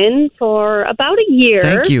Jaden for about a year.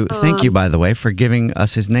 Thank you, by the way, for giving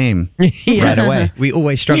us his name right away. We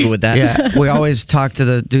always struggle with that. Yeah, we always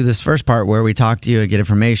do this first part where we talk to you and get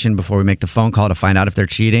information before we make the phone call to find out if they're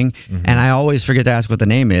cheating. Mm-hmm. And I always forget to ask what the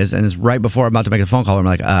name is, and it's right before I'm about to make the phone call. I'm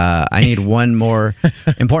like, I need one more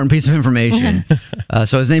important piece of information.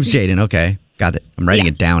 So his name's Jaden. Okay, got it. I'm writing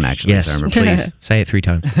it down actually. Yes, please say it 3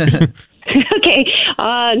 times. Okay.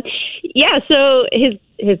 Yeah, so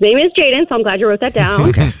his name is Jaden, so I'm glad you wrote that down.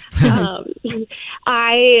 Okay. Things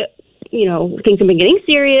have been getting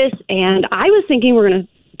serious, and I was thinking we're going to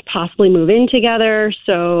possibly move in together.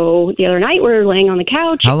 So the other night we were laying on the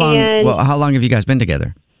couch. How long have you guys been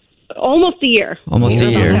together? Almost a year. Almost a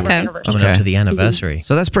year. Okay. Coming up to the anniversary. Mm-hmm.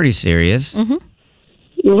 So that's pretty serious.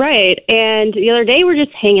 Mm-hmm. Right. And the other day we're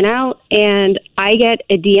just hanging out, and I get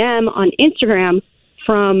a DM on Instagram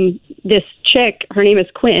from this chick. Her name is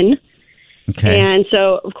Quinn. Okay. And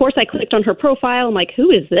so, of course, I clicked on her profile. I'm like, who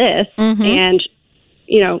is this? Mm-hmm. And,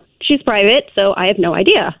 she's private, so I have no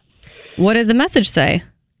idea. What did the message say?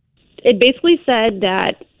 It basically said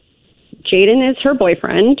that Jaden is her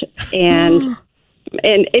boyfriend, and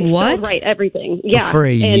it's what? right, everything. Yeah. For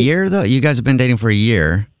a year, though? You guys have been dating for a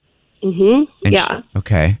year? Mm-hmm. Yeah.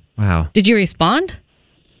 Okay. Wow. Did you respond?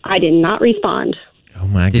 I did not respond. Oh,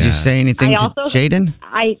 my God. Did you say anything to Jaden?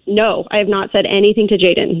 No, I have not said anything to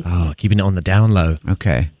Jaden. Oh, keeping it on the down low.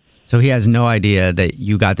 Okay. So he has no idea that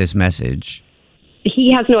you got this message.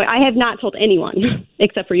 He has no. I have not told anyone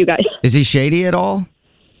except for you guys. Is he shady at all?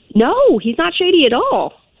 No, he's not shady at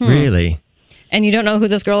all. Really? And you don't know who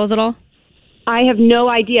this girl is at all? I have no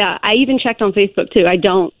idea. I even checked on Facebook too. I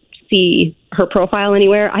don't see her profile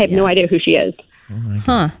anywhere. I have no idea who she is.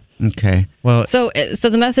 Huh. Okay. Well, So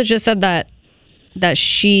the message just said that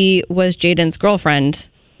she was Jaden's girlfriend,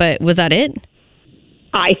 but was that it?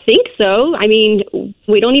 I think so. I mean,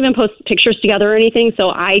 we don't even post pictures together or anything, so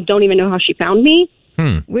I don't even know how she found me.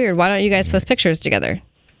 Weird. Why don't you guys post pictures together?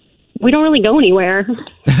 We don't really go anywhere.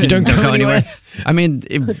 You don't go anywhere. I mean,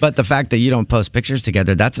 but the fact that you don't post pictures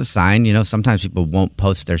together, that's a sign. You know, sometimes people won't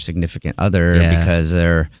post their significant other because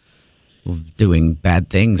they're doing bad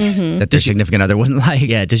things that their significant other wouldn't like.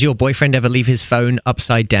 Yeah. Does your boyfriend ever leave his phone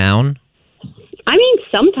upside down? I mean,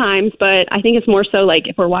 sometimes, but I think it's more so like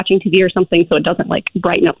if we're watching TV or something, so it doesn't like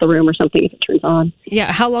brighten up the room or something if it turns on.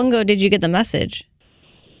 Yeah. How long ago did you get the message?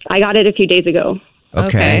 I got it a few days ago.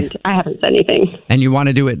 Okay. And I haven't said anything. And you want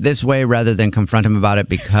to do it this way rather than confront him about it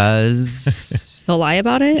because he'll lie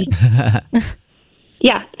about it?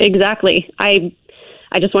 Yeah, exactly. I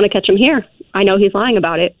just want to catch him here. I know he's lying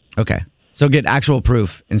about it. Okay. So get actual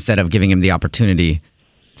proof instead of giving him the opportunity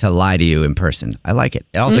to lie to you in person. I like it.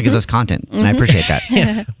 It also gives us content, and I appreciate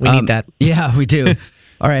that. We need that. Yeah, we do.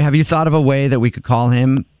 All right. Have you thought of a way that we could call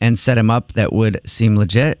him and set him up that would seem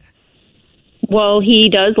legit? Well, he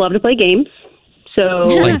does love to play games. So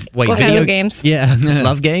What kind of games? Yeah.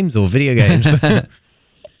 Love games or video games?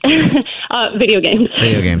 video games.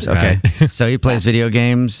 Video games. Okay. So he plays video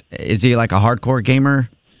games. Is he like a hardcore gamer?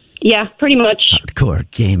 Yeah, pretty much. Hardcore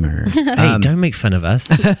gamer. Hey, don't make fun of us.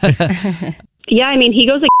 Yeah, I mean, he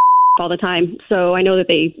goes like all the time. So I know that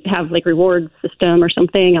they have like reward system or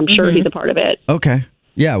something. I'm sure he's a part of it. Okay.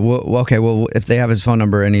 Yeah. Well, okay. Well, if they have his phone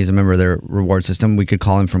number and he's a member of their reward system, we could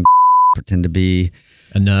call him from pretend to be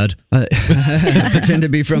a nerd. Pretend to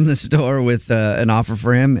be from the store with an offer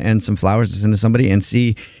for him and some flowers to send to somebody and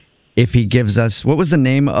see if he gives us. What was the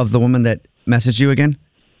name of the woman that messaged you again?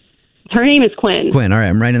 Her name is Quinn. Quinn. All right.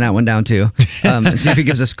 I'm writing that one down too. And see if he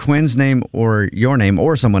gives us Quinn's name or your name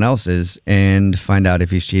or someone else's and find out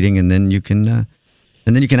if he's cheating. And then you can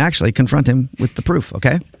actually confront him with the proof.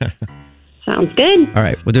 Okay. Sounds good. All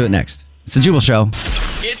right. We'll do it next. It's the Jubal Show.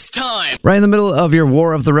 It's time. Right in the middle of your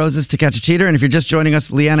War of the Roses to catch a cheater. And if you're just joining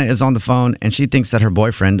us, Leanna is on the phone and she thinks that her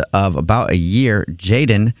boyfriend of about a year,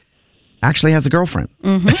 Jaden, actually has a girlfriend.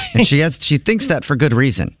 And she thinks that for good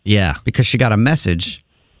reason. Yeah. Because she got a message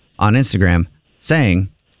on Instagram saying,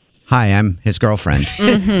 "Hi, I'm his girlfriend."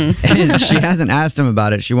 And she hasn't asked him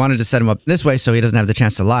about it. She wanted to set him up this way so he doesn't have the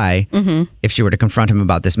chance to lie if she were to confront him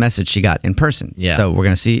about this message she got in person. Yeah. So we're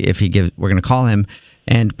going to see if we're going to call him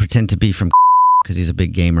and pretend to be from because he's a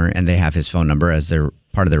big gamer and they have his phone number as their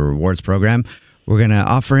part of their rewards program. We're going to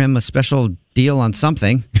offer him a special deal on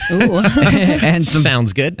something. Ooh. And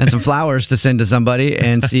sounds good. And some flowers to send to somebody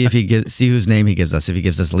and see if see whose name he gives us. If he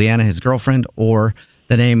gives us Leanna, his girlfriend, or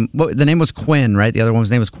the name was Quinn, right? The other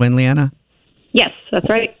one's name was Quinn, Leanna? Yes, that's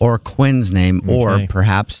right. Or Quinn's name, or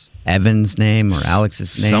perhaps Evan's name or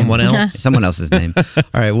Alex's name. Someone else. Someone else's name. All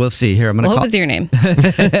right, we'll see. Here, I'm going to What call. was your name?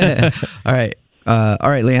 All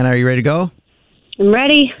right, Leanna, are you ready to go? I'm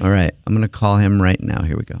ready. All right, I'm going to call him right now.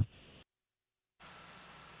 Here we go.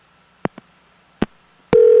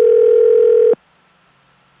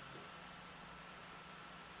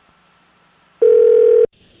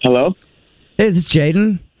 Hello? Hey, is this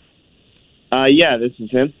Jaden? Yeah, this is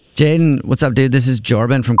him. Jaden, what's up, dude? This is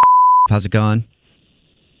Jorben from How's it going?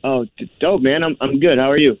 Oh, dope, man. I'm good. How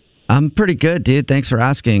are you? I'm pretty good, dude. Thanks for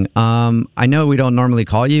asking. I know we don't normally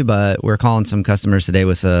call you, but we're calling some customers today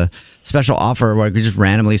with a special offer where we're just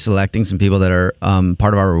randomly selecting some people that are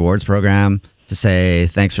part of our rewards program to say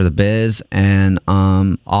thanks for the biz and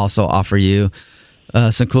also offer you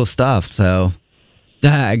some cool stuff. So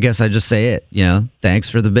I guess I just say it, thanks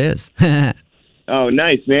for the biz. Oh,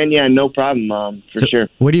 nice, man. Yeah, no problem, for sure.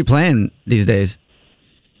 What are you playing these days?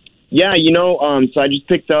 Yeah, so I just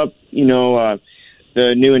picked up,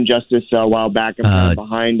 the new Injustice a while back. I'm kind of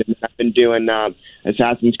behind, and I've been doing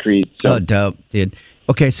Assassin's Creed. So. Oh, dope, dude.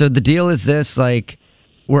 Okay, so the deal is this,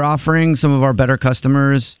 we're offering some of our better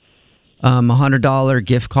customers $100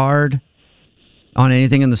 gift card on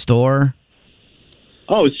anything in the store.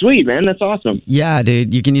 Oh, sweet, man. That's awesome. Yeah,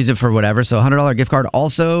 dude. You can use it for whatever. So $100 gift card.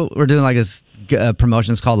 Also, we're doing this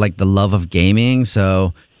promotion. It's called the Love of Gaming.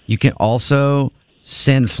 So you can also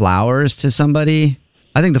send flowers to somebody.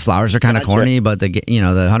 I think the flowers are kind of corny, but the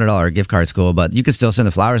 $100 gift card's cool. But you can still send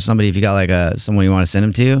the flowers to somebody if you got someone you want to send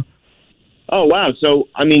them to. Oh, wow. So,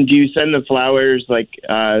 do you send the flowers, is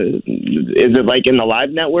it in the live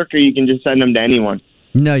network or you can just send them to anyone?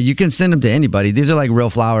 No, you can send them to anybody. These are like real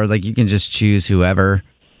flowers. Like you can just choose whoever.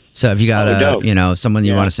 So if you got someone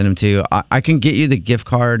you want to send them to, I can get you the gift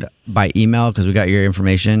card by email because we got your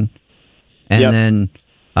information. And then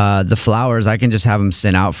the flowers, I can just have them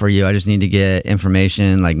sent out for you. I just need to get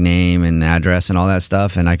information like name and address and all that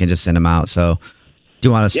stuff, and I can just send them out. So do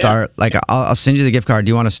you want to start? Like I'll send you the gift card. Do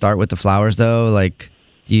you want to start with the flowers though? Like,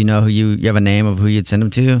 do you know who you have a name of who you'd send them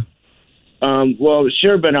to? Well,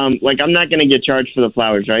 sure, but like I'm not gonna get charged for the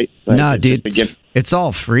flowers, right? Like, No, dude, it's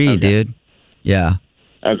all free, dude. Yeah.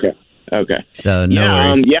 Okay. So no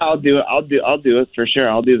worries. I'll do it. I'll do it for sure.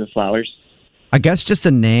 I'll do the flowers. I guess just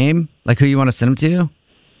a name, like who you want to send them to.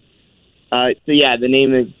 So yeah, the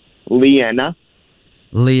name is Leanna.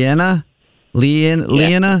 Leanna.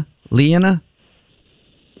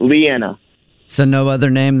 So no other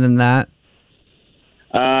name than that.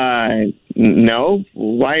 No.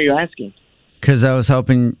 Why are you asking? Because I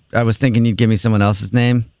was thinking you'd give me someone else's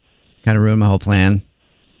name. Kind of ruin my whole plan.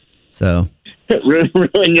 So.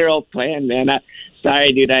 Ruin your whole plan, man.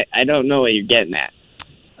 Sorry, dude. I don't know what you're getting at.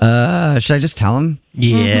 Should I just tell him?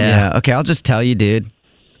 Yeah. Okay, I'll just tell you, dude.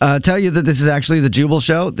 Tell you that this is actually the Jubal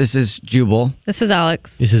Show. This is Jubal. This is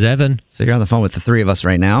Alex. This is Evan. So you're on the phone with the three of us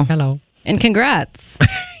right now. Hello. And congrats.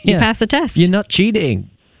 You passed the test. You're not cheating.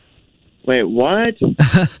 Wait, what?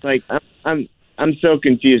 Like, I'm so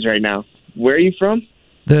confused right now. Where are you from?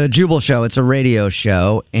 The Jubal Show. It's a radio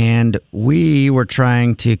show, and we were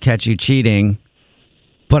trying to catch you cheating,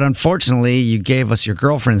 but unfortunately, you gave us your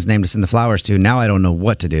girlfriend's name to send the flowers to. Now I don't know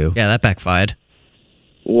what to do. Yeah, that backfired.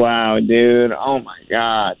 Wow, dude. Oh my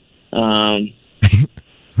God.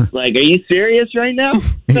 Like, are you serious right now?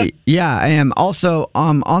 Yeah, I am. Also,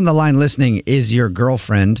 on the line listening is your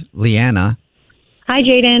girlfriend, Leanna. Hi,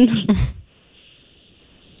 Jaden.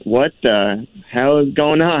 What the hell is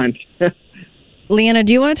going on? Leanna,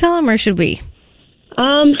 do you want to tell him or should we?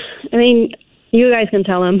 I mean, you guys can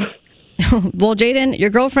tell him. Well, Jaden, your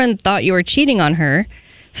girlfriend thought you were cheating on her,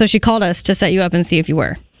 so she called us to set you up and see if you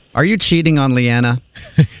were. Are you cheating on Leanna?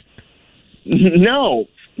 No.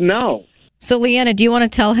 So, Leanna, do you want to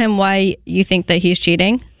tell him why you think that he's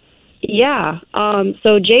cheating? Yeah.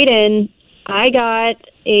 So, Jaden, I got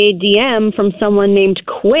a DM from someone named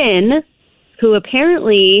Quinn, who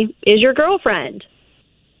apparently is your girlfriend.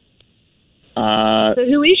 So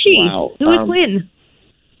who is she? Wow. Who is Quinn?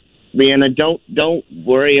 Leanna, don't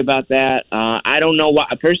worry about that. I don't know why.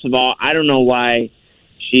 First of all, I don't know why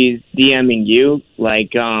she's DMing you.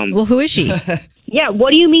 Like, well, who is she? Yeah.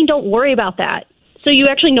 What do you mean? Don't worry about that. So you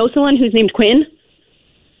actually know someone who's named Quinn?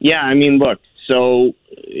 Yeah. I mean, look. So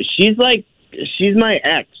she's my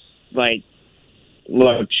ex. Like,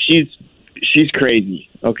 look, she's crazy.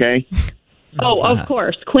 Okay. Oh, of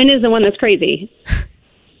course. Quinn is the one that's crazy.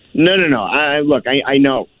 No. I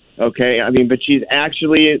know. Okay. I mean, but she's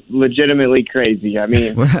actually legitimately crazy. I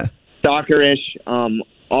mean, stalkerish,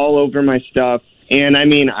 all over my stuff. And I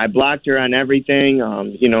mean, I blocked her on everything.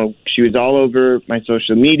 She was all over my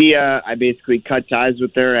social media. I basically cut ties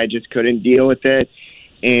with her. I just couldn't deal with it.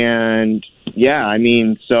 And yeah, I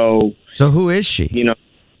mean, so who is she?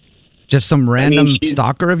 Just some random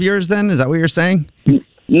stalker of yours then? Is that what you're saying?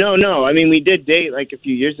 No. I mean, we did date like a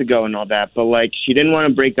few years ago and all that, but like she didn't want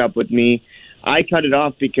to break up with me. I cut it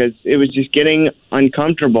off because it was just getting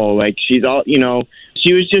uncomfortable. Like she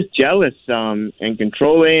was just jealous and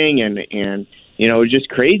controlling and it was just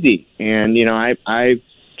crazy. And I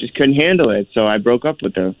just couldn't handle it, so I broke up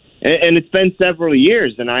with her. And it's been several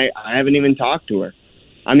years, and I haven't even talked to her.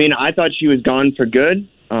 I mean, I thought she was gone for good,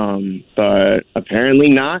 but apparently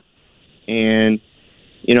not. And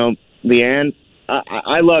Leanne,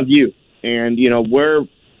 I love you, and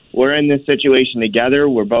we're in this situation together.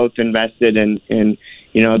 We're both invested in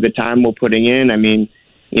the time we're putting in. I mean,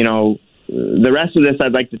 the rest of this,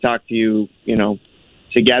 I'd like to talk to you,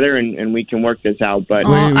 together, and we can work this out. But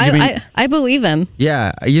I believe him.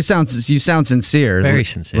 Yeah, you sound sincere, very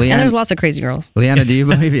sincere. And there's lots of crazy girls. Leanna, do you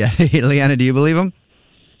believe? Yeah, Leanna, do you believe him?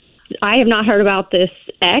 I have not heard about this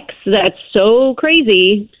ex that's so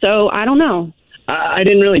crazy, so I don't know. I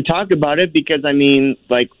didn't really talk about it because, I mean,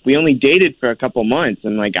 like, we only dated for a couple months,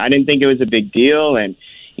 and, like, I didn't think it was a big deal, and,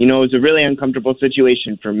 it was a really uncomfortable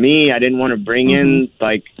situation for me. I didn't want to bring in,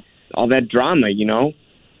 like, all that drama,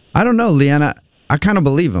 I don't know, Leanna. I kind of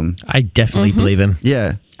believe him. I definitely believe him.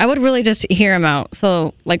 Yeah. I would really just hear him out.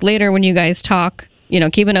 So, like, later when you guys talk,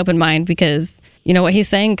 keep an open mind because, what he's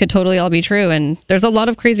saying could totally all be true. And there's a lot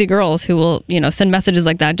of crazy girls who will, send messages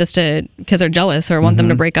like that just because they're jealous or want them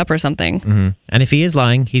to break up or something. Mm-hmm. And if he is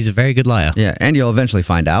lying, he's a very good liar. Yeah, and you'll eventually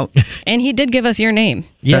find out. And he did give us your name.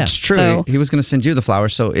 Yeah. That's true. So, he was going to send you the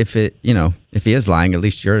flowers. So if he is lying, at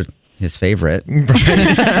least you're his favorite.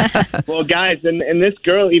 Well, guys, and this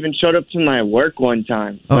girl even showed up to my work one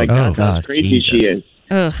time. That's how God, crazy Jesus. she is.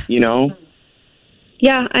 Ugh. You know?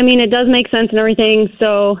 Yeah, I mean, it does make sense and everything,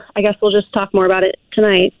 so I guess we'll just talk more about it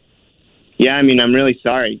tonight. Yeah, I mean, I'm really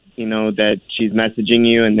sorry, that she's messaging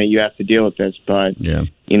you and that you have to deal with this, but,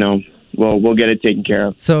 we'll get it taken care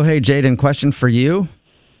of. So, hey, Jaden, question for you.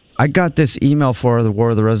 I got this email for the War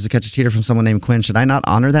of the Roses to Catch a Cheater from someone named Quinn. Should I not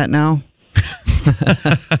honor that now?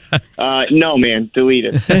 No, man. Delete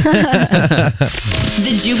it.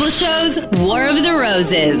 The Jubal Show's War of the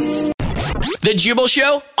Roses. The Jubal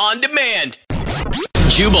Show on demand.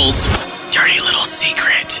 Jubal's dirty little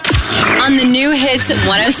secret. On the new hits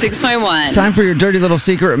 106.1. It's time for your dirty little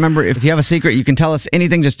secret. Remember, if you have a secret, you can tell us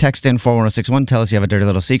anything. Just text in 41061. Tell us you have a dirty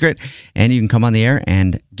little secret, and you can come on the air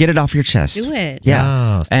and get it off your chest. Do it.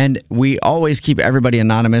 Yeah. And we always keep everybody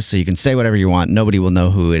anonymous, so you can say whatever you want. Nobody will know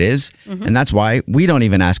who it is. Mm-hmm. And that's why we don't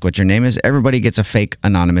even ask what your name is. Everybody gets a fake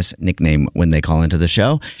anonymous nickname when they call into the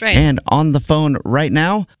show. That's right. And on the phone right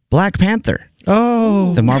now, Black Panther.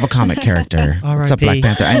 Oh. The Marvel comic character. What's up, Black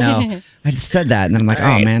Panther? I know. I just said that, and then I'm like,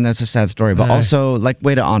 oh, man, that's a sad story. But also,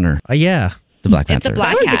 way to honor yeah. the Black Panther. It's a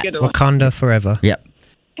black cat. Wakanda forever. Yep.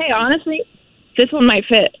 Hey, honestly, this one might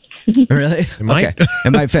fit. Really? It might. Okay.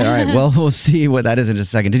 It might fit. All right. Well, we'll see what that is in just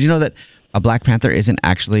a second. Did you know that a Black Panther isn't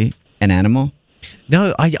actually an animal?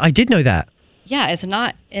 No, I did know that. Yeah, it's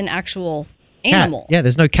not an actual Cat. animal. Yeah,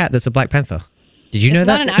 there's no cat that's a Black Panther. Did you know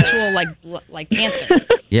that? It's not an actual like panther.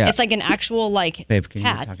 Yeah. It's like an actual Babe, can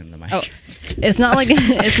cat. you talk into the mic? Oh, it's not like an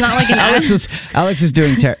Alex is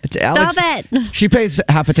doing tarot. Alex, Stop it. She pays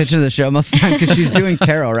half attention to the show most of the time because she's doing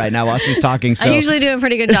tarot right now while she's talking. So I usually do a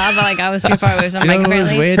pretty good job, but I was too far away from the mic. It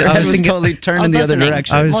was apparently. weird. I was totally turned in the other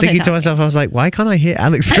direction. I was thinking to myself, I was like, why can't I hear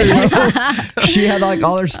Alex very well? She had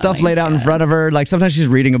all her stuff laid out in front of her. Like sometimes she's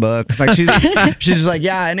reading a book. It's like she's just like,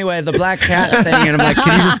 yeah. Anyway, the black cat thing, and I'm like,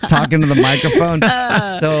 can you just talk into the microphone?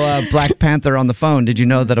 So Black Panther on the phone. Did you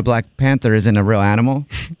know that a Black Panther isn't a real animal?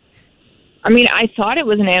 I mean, I thought it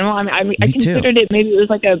was an animal. I mean, I considered it maybe it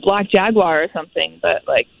was like a black jaguar or something, but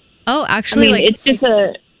Oh, actually, it's just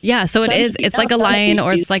a... Yeah, so it is. It's like a lion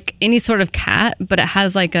or it's like any sort of cat, but it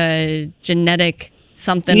has like a genetic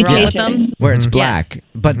something wrong with them. Where it's black. Yes.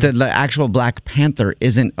 But the actual Black Panther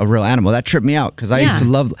isn't a real animal. That tripped me out because I used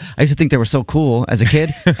to think they were so cool as a kid.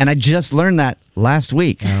 And I just learned that last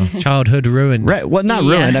week. Oh, childhood ruined. Right. Well, not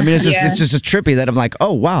ruined. I mean, it's just a trippy that I'm like,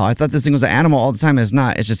 oh, wow, I thought this thing was an animal all the time. And it's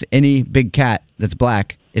not. It's just any big cat that's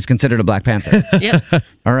black is considered a Black Panther. Yep.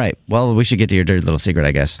 All right. Well, we should get to your dirty little secret,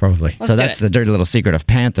 I guess. Probably. So that's the dirty little secret of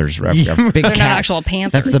panthers. Big They're cat. not actual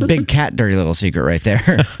panthers. That's the big cat dirty little secret right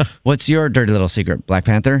there. What's your dirty little secret, Black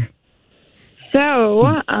Panther?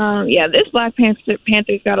 So, this Black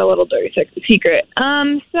Panther's got a little dirty secret.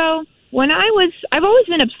 So when I've always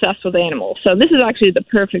been obsessed with animals. So this is actually the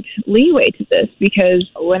perfect leeway to this because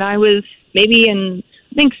when I was maybe in,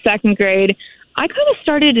 I think, second grade, I kind of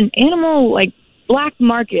started an animal black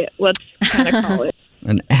market, let's kind of call it.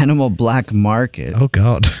 An animal black market. Oh,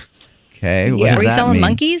 God. Okay. Were you selling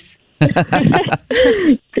monkeys? Sort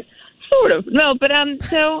of. No, but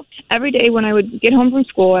so every day when I would get home from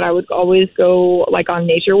school, and I would always go on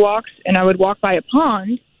nature walks, and I would walk by a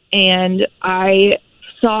pond, and I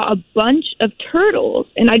saw a bunch of turtles,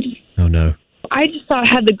 and I just thought I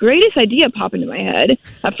had the greatest idea pop into my head.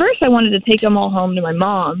 At first, I wanted to take them all home to my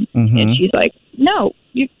mom, and she's like, "No,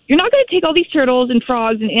 you're not going to take all these turtles and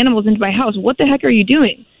frogs and animals into my house. What the heck are you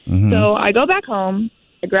doing?" So I go back home,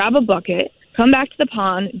 I grab a bucket, come back to the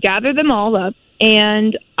pond, gather them all up,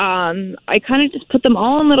 and I kind of just put them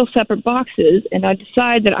all in little separate boxes, and I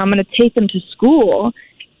decide that I'm going to take them to school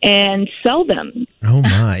and sell them. Oh,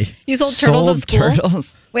 my. You sold turtles at school?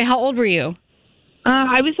 Turtles? Wait, how old were you?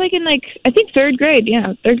 I was in I think third grade.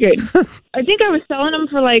 Yeah, third grade. I think I was selling them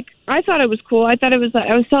for I thought it was cool. I thought it was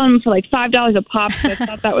I was selling them for $5 a pop. I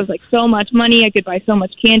thought that was so much money. I could buy so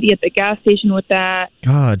much candy at the gas station with that.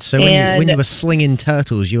 God, so when you were slinging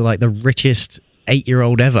turtles, you were the richest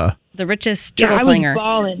 8-year-old ever. The richest turtle slinger. I was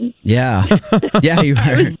balling. Yeah. Yeah, you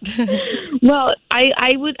were. Well,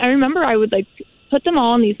 I remember I would put them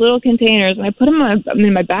all in these little containers, and I put them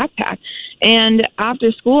in my backpack. And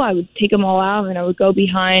after school, I would take them all out, and I would go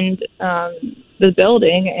behind the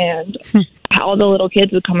building, and all the little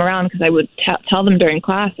kids would come around because I would tell them during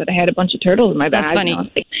class that I had a bunch of turtles in my bag. That's funny. And I was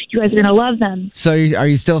like, you guys are going to love them. So are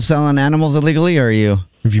you still selling animals illegally, or are you?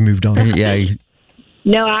 Have you moved on? Yeah.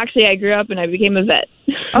 No, actually, I grew up and I became a vet.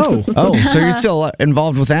 Oh, so you're still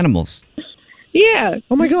involved with animals? Yeah.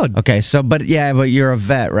 Oh, my God. Okay, but you're a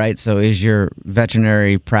vet, right? So is your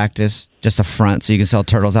veterinary practice just a front so you can sell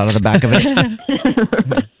turtles out of the back of it?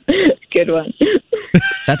 Good one.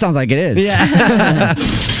 That sounds like it is. Yeah.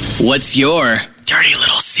 What's your dirty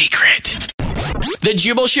little secret? The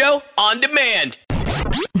Jubal Show on demand.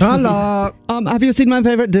 Hello. Have you seen my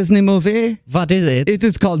favorite Disney movie? What is it? It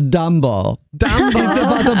is called Dumbo. Dumbo. It's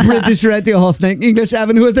about a British radio host named English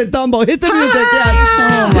Evan who is a Dumbo. Hit the music, yes.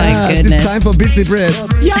 Oh my goodness. It's time for Beatsy Brit.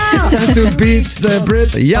 Yeah. It's time to beat the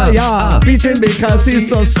Brit. Yeah. Beat him because he's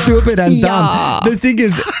so stupid and dumb. The thing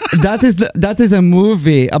is, that is a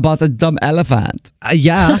movie about a dumb elephant.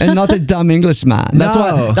 Yeah. And not a dumb Englishman.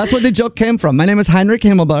 That's where the joke came from. My name is Heinrich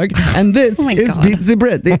Himmelberg, and this is Beat the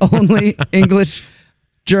Brit, the only English,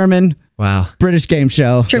 German, British game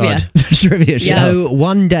show. Trivia show. So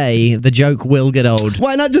one day the joke will get old.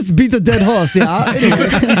 Why not just beat the dead horse, yeah? Anyway,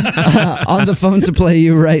 on the phone to play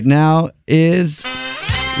you right now is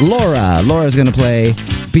Laura. Laura's going to play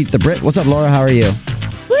Beat the Brit. What's up, Laura? How are you?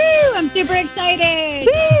 Woo! I'm super excited.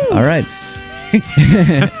 Woo! All right.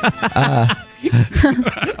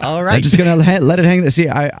 All right. I'm just going to let it hang. See,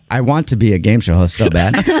 I want to be a game show host so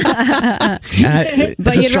bad.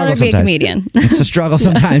 But you'd rather be a comedian. It's a struggle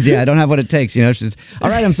sometimes. Yeah, I don't have what it takes. You know, all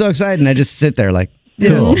right, I'm so excited. And I just sit there like,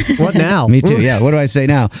 cool. What now? Me too. Yeah. What do I say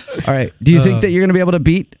now? All right. Do you think that you're going to be able to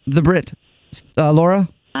beat the Brit, Laura?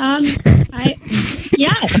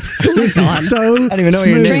 Yes. This is so I don't even know what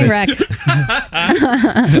your name Train is. wreck.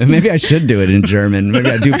 Maybe I should do it in German. Maybe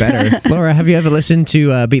I'd do better. Laura, have you ever listened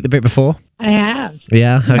to Beat the Brit before? I have.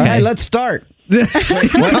 Yeah. Okay. All right, let's start. Oh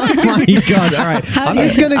my God. All right. I'm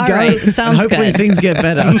just going to go. Right, and hopefully things get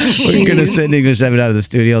better. We're going to send English Evan out of the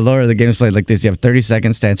studio. Laura, the game's played like this. You have 30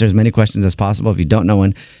 seconds to answer as many questions as possible. If you don't know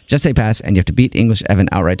one, just say pass, and you have to beat English Evan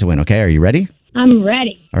outright to win. Okay, are you ready? I'm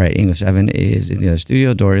ready. All right, English Evan is in the other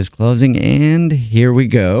studio. Door is closing, and here we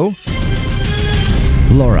go.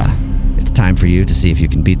 Laura, it's time for you to see if you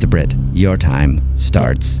can beat the Brit. Your time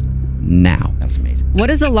starts now. That was amazing. What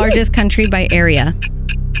is the largest country by area?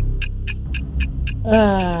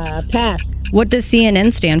 Pass. What does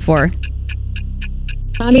CNN stand for?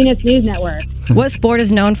 Communist News Network. What sport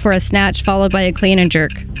is known for a snatch followed by a clean and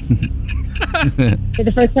jerk? Say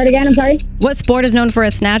the first part again, I'm sorry. What sport is known for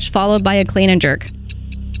a snatch followed by a clean and jerk?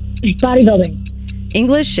 Bodybuilding.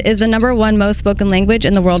 English is the number 1 most spoken language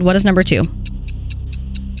in the world. What is number 2?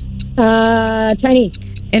 Chinese.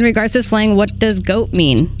 In regards to slang, what does goat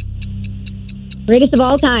mean? Greatest of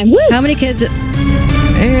all time. Woo! How many kids...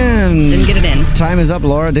 And didn't get it in. Time is up.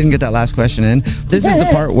 Laura didn't get that last question in. This is the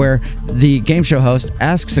part where the game show host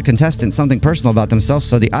asks a contestant something personal about themselves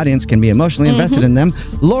so the audience can be emotionally invested in them.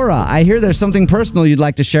 Laura, I hear there's something personal you'd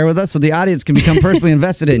like to share with us so the audience can become personally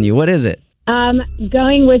invested in you. What is it?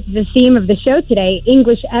 Going with the theme of the show today,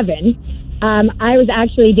 English Evan. I was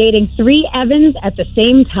actually dating 3 Evans at the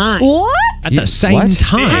same time. What? At the same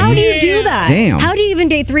time? How do you do that? Damn. How do you even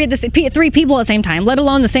date 3 people at the same time, let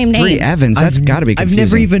alone the same name? 3 Evans? That's got to be confusing. I've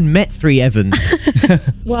never even met 3 Evans.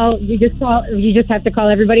 Well, you just have to call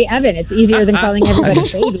everybody Evan. It's easier than calling everybody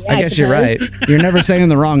baby. I guess you're right. You're never saying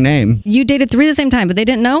the wrong name. You dated 3 at the same time, but they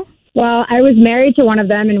didn't know? Well, I was married to one of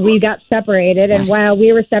them, and we got separated. And while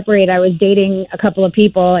we were separated, I was dating a couple of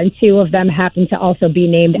people, and 2 of them happened to also be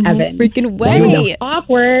named Evan. Freaking way!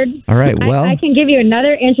 Awkward. All right, well, I can give you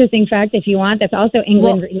another interesting fact if you want. That's also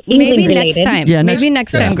England maybe related. next time. Yeah, maybe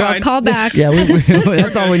next time, girl. Call back. Yeah,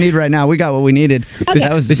 that's all we need right now. We got what we needed. Okay.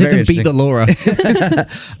 This isn't Beat the Laura.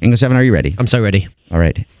 English Evan, are you ready? I'm so ready. All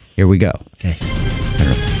right, here we go. Okay.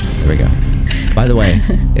 Here we go. By the way,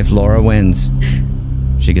 if Laura wins,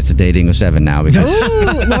 she gets to date English Evan now because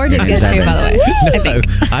Laura did good too, by the way. I think.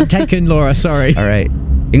 I'm taking Laura, sorry. All right.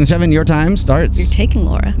 English Evan, your time starts. You're taking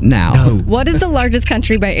Laura. Now. No. What is the largest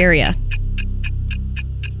country by area?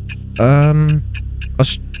 No.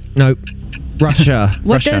 Russia.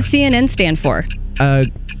 What does CNN stand for?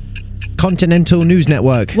 Continental News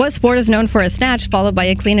Network. What sport is known for a snatch followed by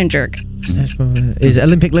a clean and jerk? Is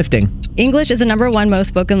Olympic lifting. English is the number 1 most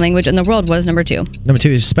spoken language in the world. What is number 2? Number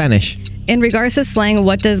 2 is Spanish. In regards to slang,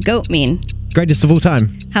 what does goat mean? Greatest of all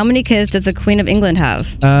time. How many kids does the Queen of England have?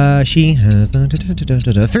 She has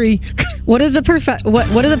 3. What is the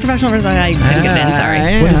professional result? I couldn't get it in,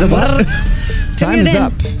 sorry. What is the what? Time is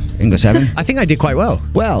up. English Evan. I think I did quite well.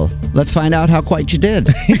 Well, let's find out how quite you did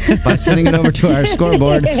by sending it over to our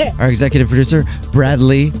scoreboard. Our executive producer,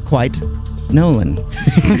 Bradley Quite Nolan.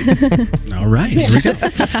 All right. Here we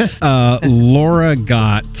go. Laura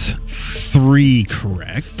got 3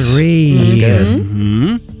 correct. 3. That's good.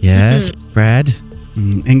 Mm-hmm. Yes, Brad.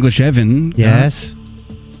 English Evan. Yes.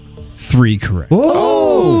 3 correct.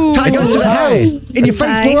 Whoa! Ty goes to the house. In your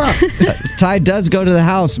face, Laura. Ty does go to the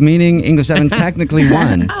house, meaning English Evan technically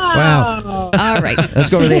won. Wow. All right. Let's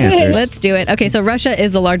go over the answers. Let's do it. Okay, so Russia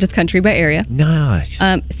is the largest country by area. Nice.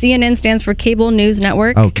 CNN stands for Cable News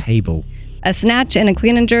Network. Oh, cable. A snatch and a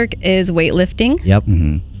clean and jerk is weightlifting. Yep.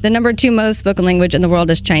 The number 2 most spoken language in the world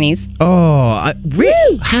is Chinese. Oh,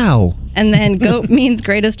 how? And then goat means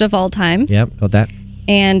greatest of all time. Yep, got that.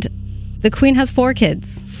 And the queen has 4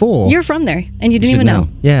 kids. 4? You're from there, and you didn't even know.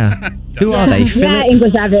 Yeah. Who are they? Yeah, Philip?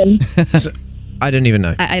 English Evan. I don't even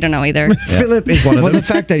know. I don't know either. Philip is one of Well, them. the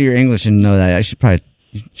fact that you're English and know that,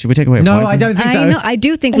 should we take away a No, point? I don't think so. I know. I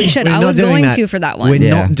do think we should. We're I not was doing going that. to for that one. We're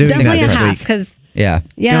not doing Definitely that a this half week. because Yeah.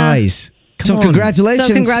 Guys, come So on. congratulations.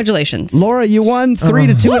 So congratulations. Laura, you won 3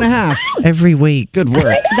 to 2.5. Every week. Good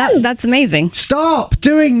work. That's amazing. Stop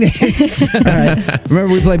doing this. All right.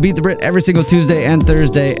 Remember, we play Beat the Brit every single Tuesday and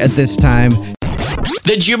Thursday at this time.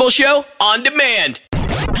 The Jubal Show on demand.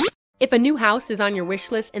 If a new house is on your wish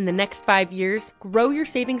list in the next 5 years, grow your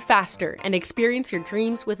savings faster and experience your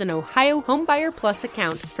dreams with an Ohio Homebuyer Plus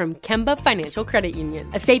account from Kemba Financial Credit Union.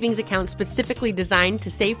 A savings account specifically designed to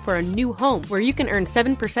save for a new home where you can earn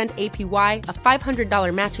 7% APY, a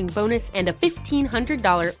 $500 matching bonus, and a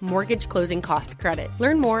 $1,500 mortgage closing cost credit.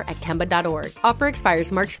 Learn more at Kemba.org. Offer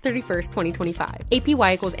expires March 31st, 2025.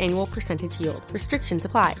 APY equals annual percentage yield. Restrictions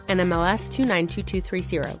apply. NMLS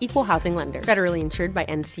 292230. Equal housing lender. Federally insured by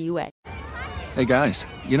NCUA. Hey guys,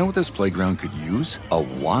 you know what this playground could use? A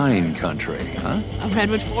wine country, huh? A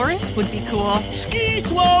redwood forest would be cool. Ski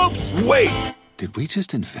slopes! Wait! Did we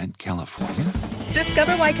just invent California?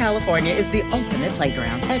 Discover why California is the ultimate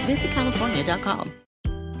playground at visitcalifornia.com.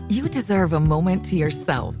 You deserve a moment to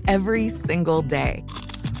yourself every single day.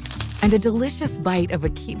 And a delicious bite of a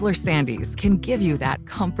Keebler Sandies can give you that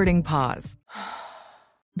comforting pause.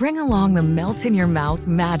 Bring along the melt-in-your-mouth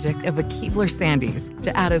magic of a Keebler Sandies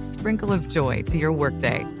to add a sprinkle of joy to your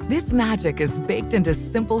workday. This magic is baked into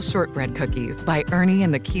simple shortbread cookies by Ernie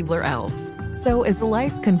and the Keebler Elves. So as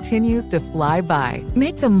life continues to fly by,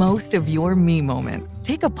 make the most of your me moment.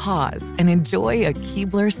 Take a pause and enjoy a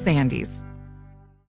Keebler Sandies.